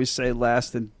I always say,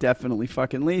 last and definitely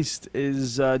fucking least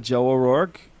is Joe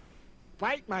O'Rourke.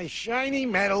 Bite my shiny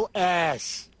metal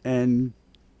ass. And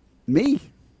me.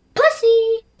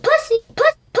 Pussy! Pussy!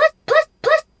 Puss! Puss! Puss!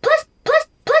 Puss! Puss! Puss!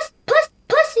 Puss! Puss!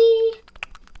 Pussy!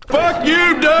 Fuck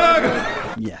you,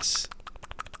 Doug! Yes.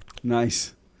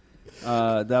 Nice.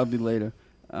 That'll be later.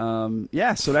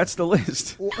 Yeah, so that's the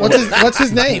list. What's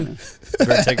his name?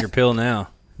 Better take your pill now.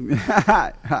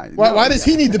 Why does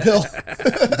he need the pill?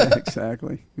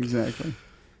 Exactly.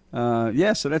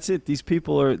 Yeah, so that's it. These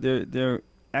people they're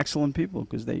excellent people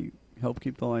because they help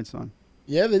keep the lights on.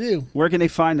 Yeah, they do. Where can they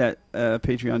find that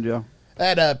Patreon, Joe?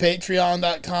 At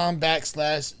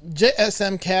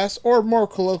patreon.com/JSMcast, or more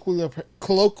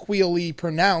colloquially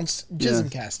pronounced,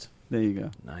 Jismcast. There you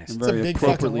go. Nice. And It's a very big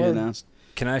appropriately fucking word. announced.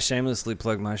 Can I shamelessly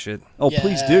plug my shit? Oh,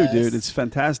 please do, Yes. dude. It's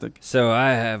fantastic. So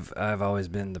I've always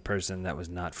been the person that was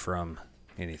not from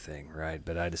anything, right?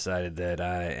 But I decided that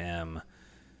I am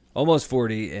almost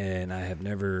 40 and I have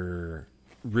never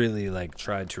really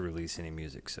tried to release any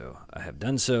music. So I have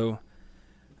done so.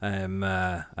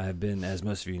 I've been, as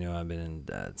most of you know, I've been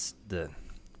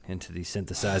into the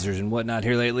synthesizers and whatnot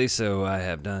here lately. So I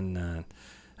have done.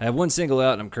 I have one single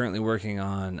out, and I'm currently working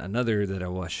on another that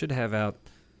I should have out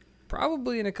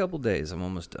probably in a couple days. I'm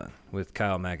almost done with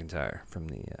Kyle McIntyre from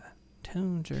the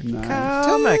Tone Jerk. Nice.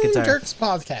 Kyle McIntyre. Jerks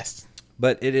podcast.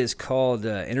 But it is called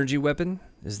Energy Weapon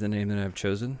is the name that I've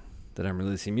chosen that I'm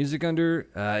releasing music under.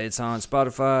 It's on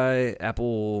Spotify,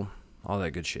 Apple, all that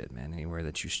good shit, man. Anywhere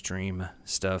that you stream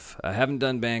stuff. I haven't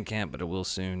done Bandcamp, but I will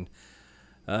soon.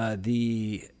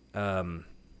 The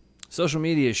social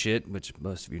media shit, which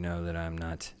most of you know that I'm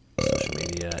not social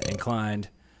media inclined.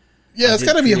 Yeah, it's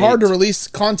got to be hard to release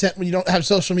content when you don't have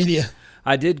social media.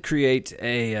 I did create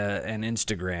an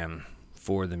Instagram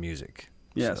for the music.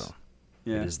 Yes. So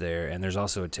Yeah. it is there. And there's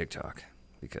also a TikTok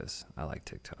because I like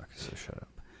TikTok, so shut up.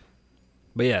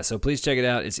 But yeah, so please check it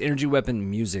out. It's Energy Weapon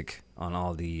Music on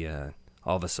all the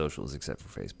socials except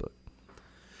for Facebook.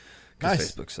 Because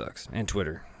Nice. Facebook sucks. And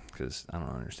Twitter, because I don't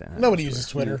understand how Nobody it uses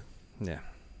Twitter. Yeah.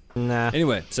 Nah.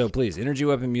 Anyway, so please, Energy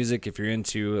Weapon Music. If you're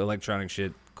into electronic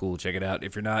shit, cool, check it out.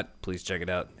 If you're not, please check it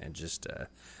out and just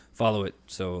follow it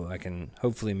so I can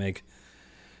hopefully make.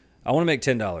 I want to make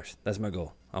 $10. That's my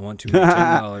goal. I want to make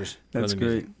 $10. That's for the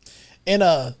great. music.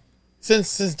 And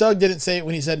since Doug didn't say it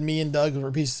when he said me and Doug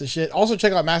were pieces of shit, also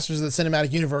check out Masters of the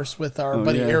Cinematic Universe with our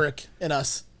buddy yeah. Eric and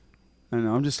us. I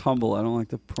know. I'm just humble. I don't like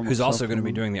to promote. Who's also stuff going to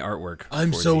be from- doing the artwork.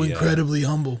 I'm for so the, incredibly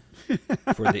humble.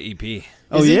 for the EP.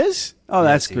 Oh, he is? Oh,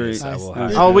 that's Yes, he great. is. I will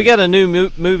Nice. have Oh, to- we got a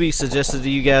new movie suggested to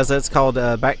you guys. That's called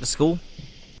Back to School.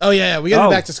 Oh yeah, we got to Oh.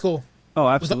 go back to school. Oh,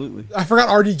 absolutely. I forgot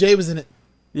RDJ was in it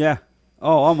Yeah.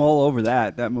 Oh, I'm all over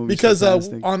that. That movie because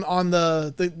fantastic. on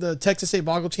the Texas State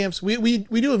Boggle Champs, we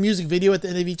do a music video at the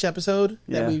end of each episode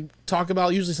Yeah. that we talk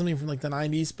about, usually something from like the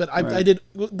 90s. But I Right. did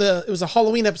it was a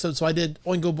Halloween episode, so I did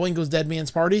Oingo Boingo's Dead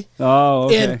Man's Party. Oh,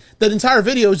 okay. And that entire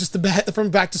video is just from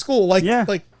Back to School. Yeah.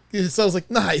 So I was like,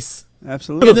 nice.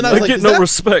 Absolutely. And then I was like, is that-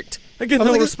 respect. I get I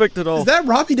was like, respect at all. Is that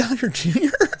Robbie Downer Jr.?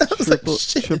 I was Triple, like,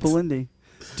 shit. Triple Indy.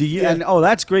 Do you? Yeah. And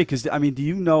that's great because do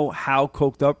you know how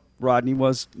coked up Rodney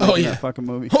was? Oh, making yeah. that fucking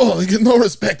movie. Oh, they get no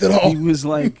respect at all. He was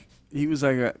like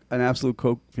an absolute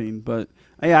coke fiend. But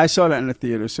yeah, I saw that in the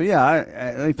theater. So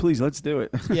yeah, I please let's do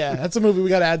it. Yeah, that's a movie we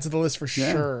got to add to the list for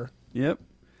Yeah. sure. Yep.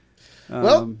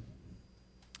 Well-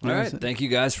 All right. Thank you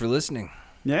guys for listening.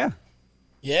 Yeah.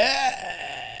 Yeah.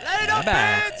 Later,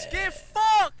 Bye-bye. bitch. Get fucked.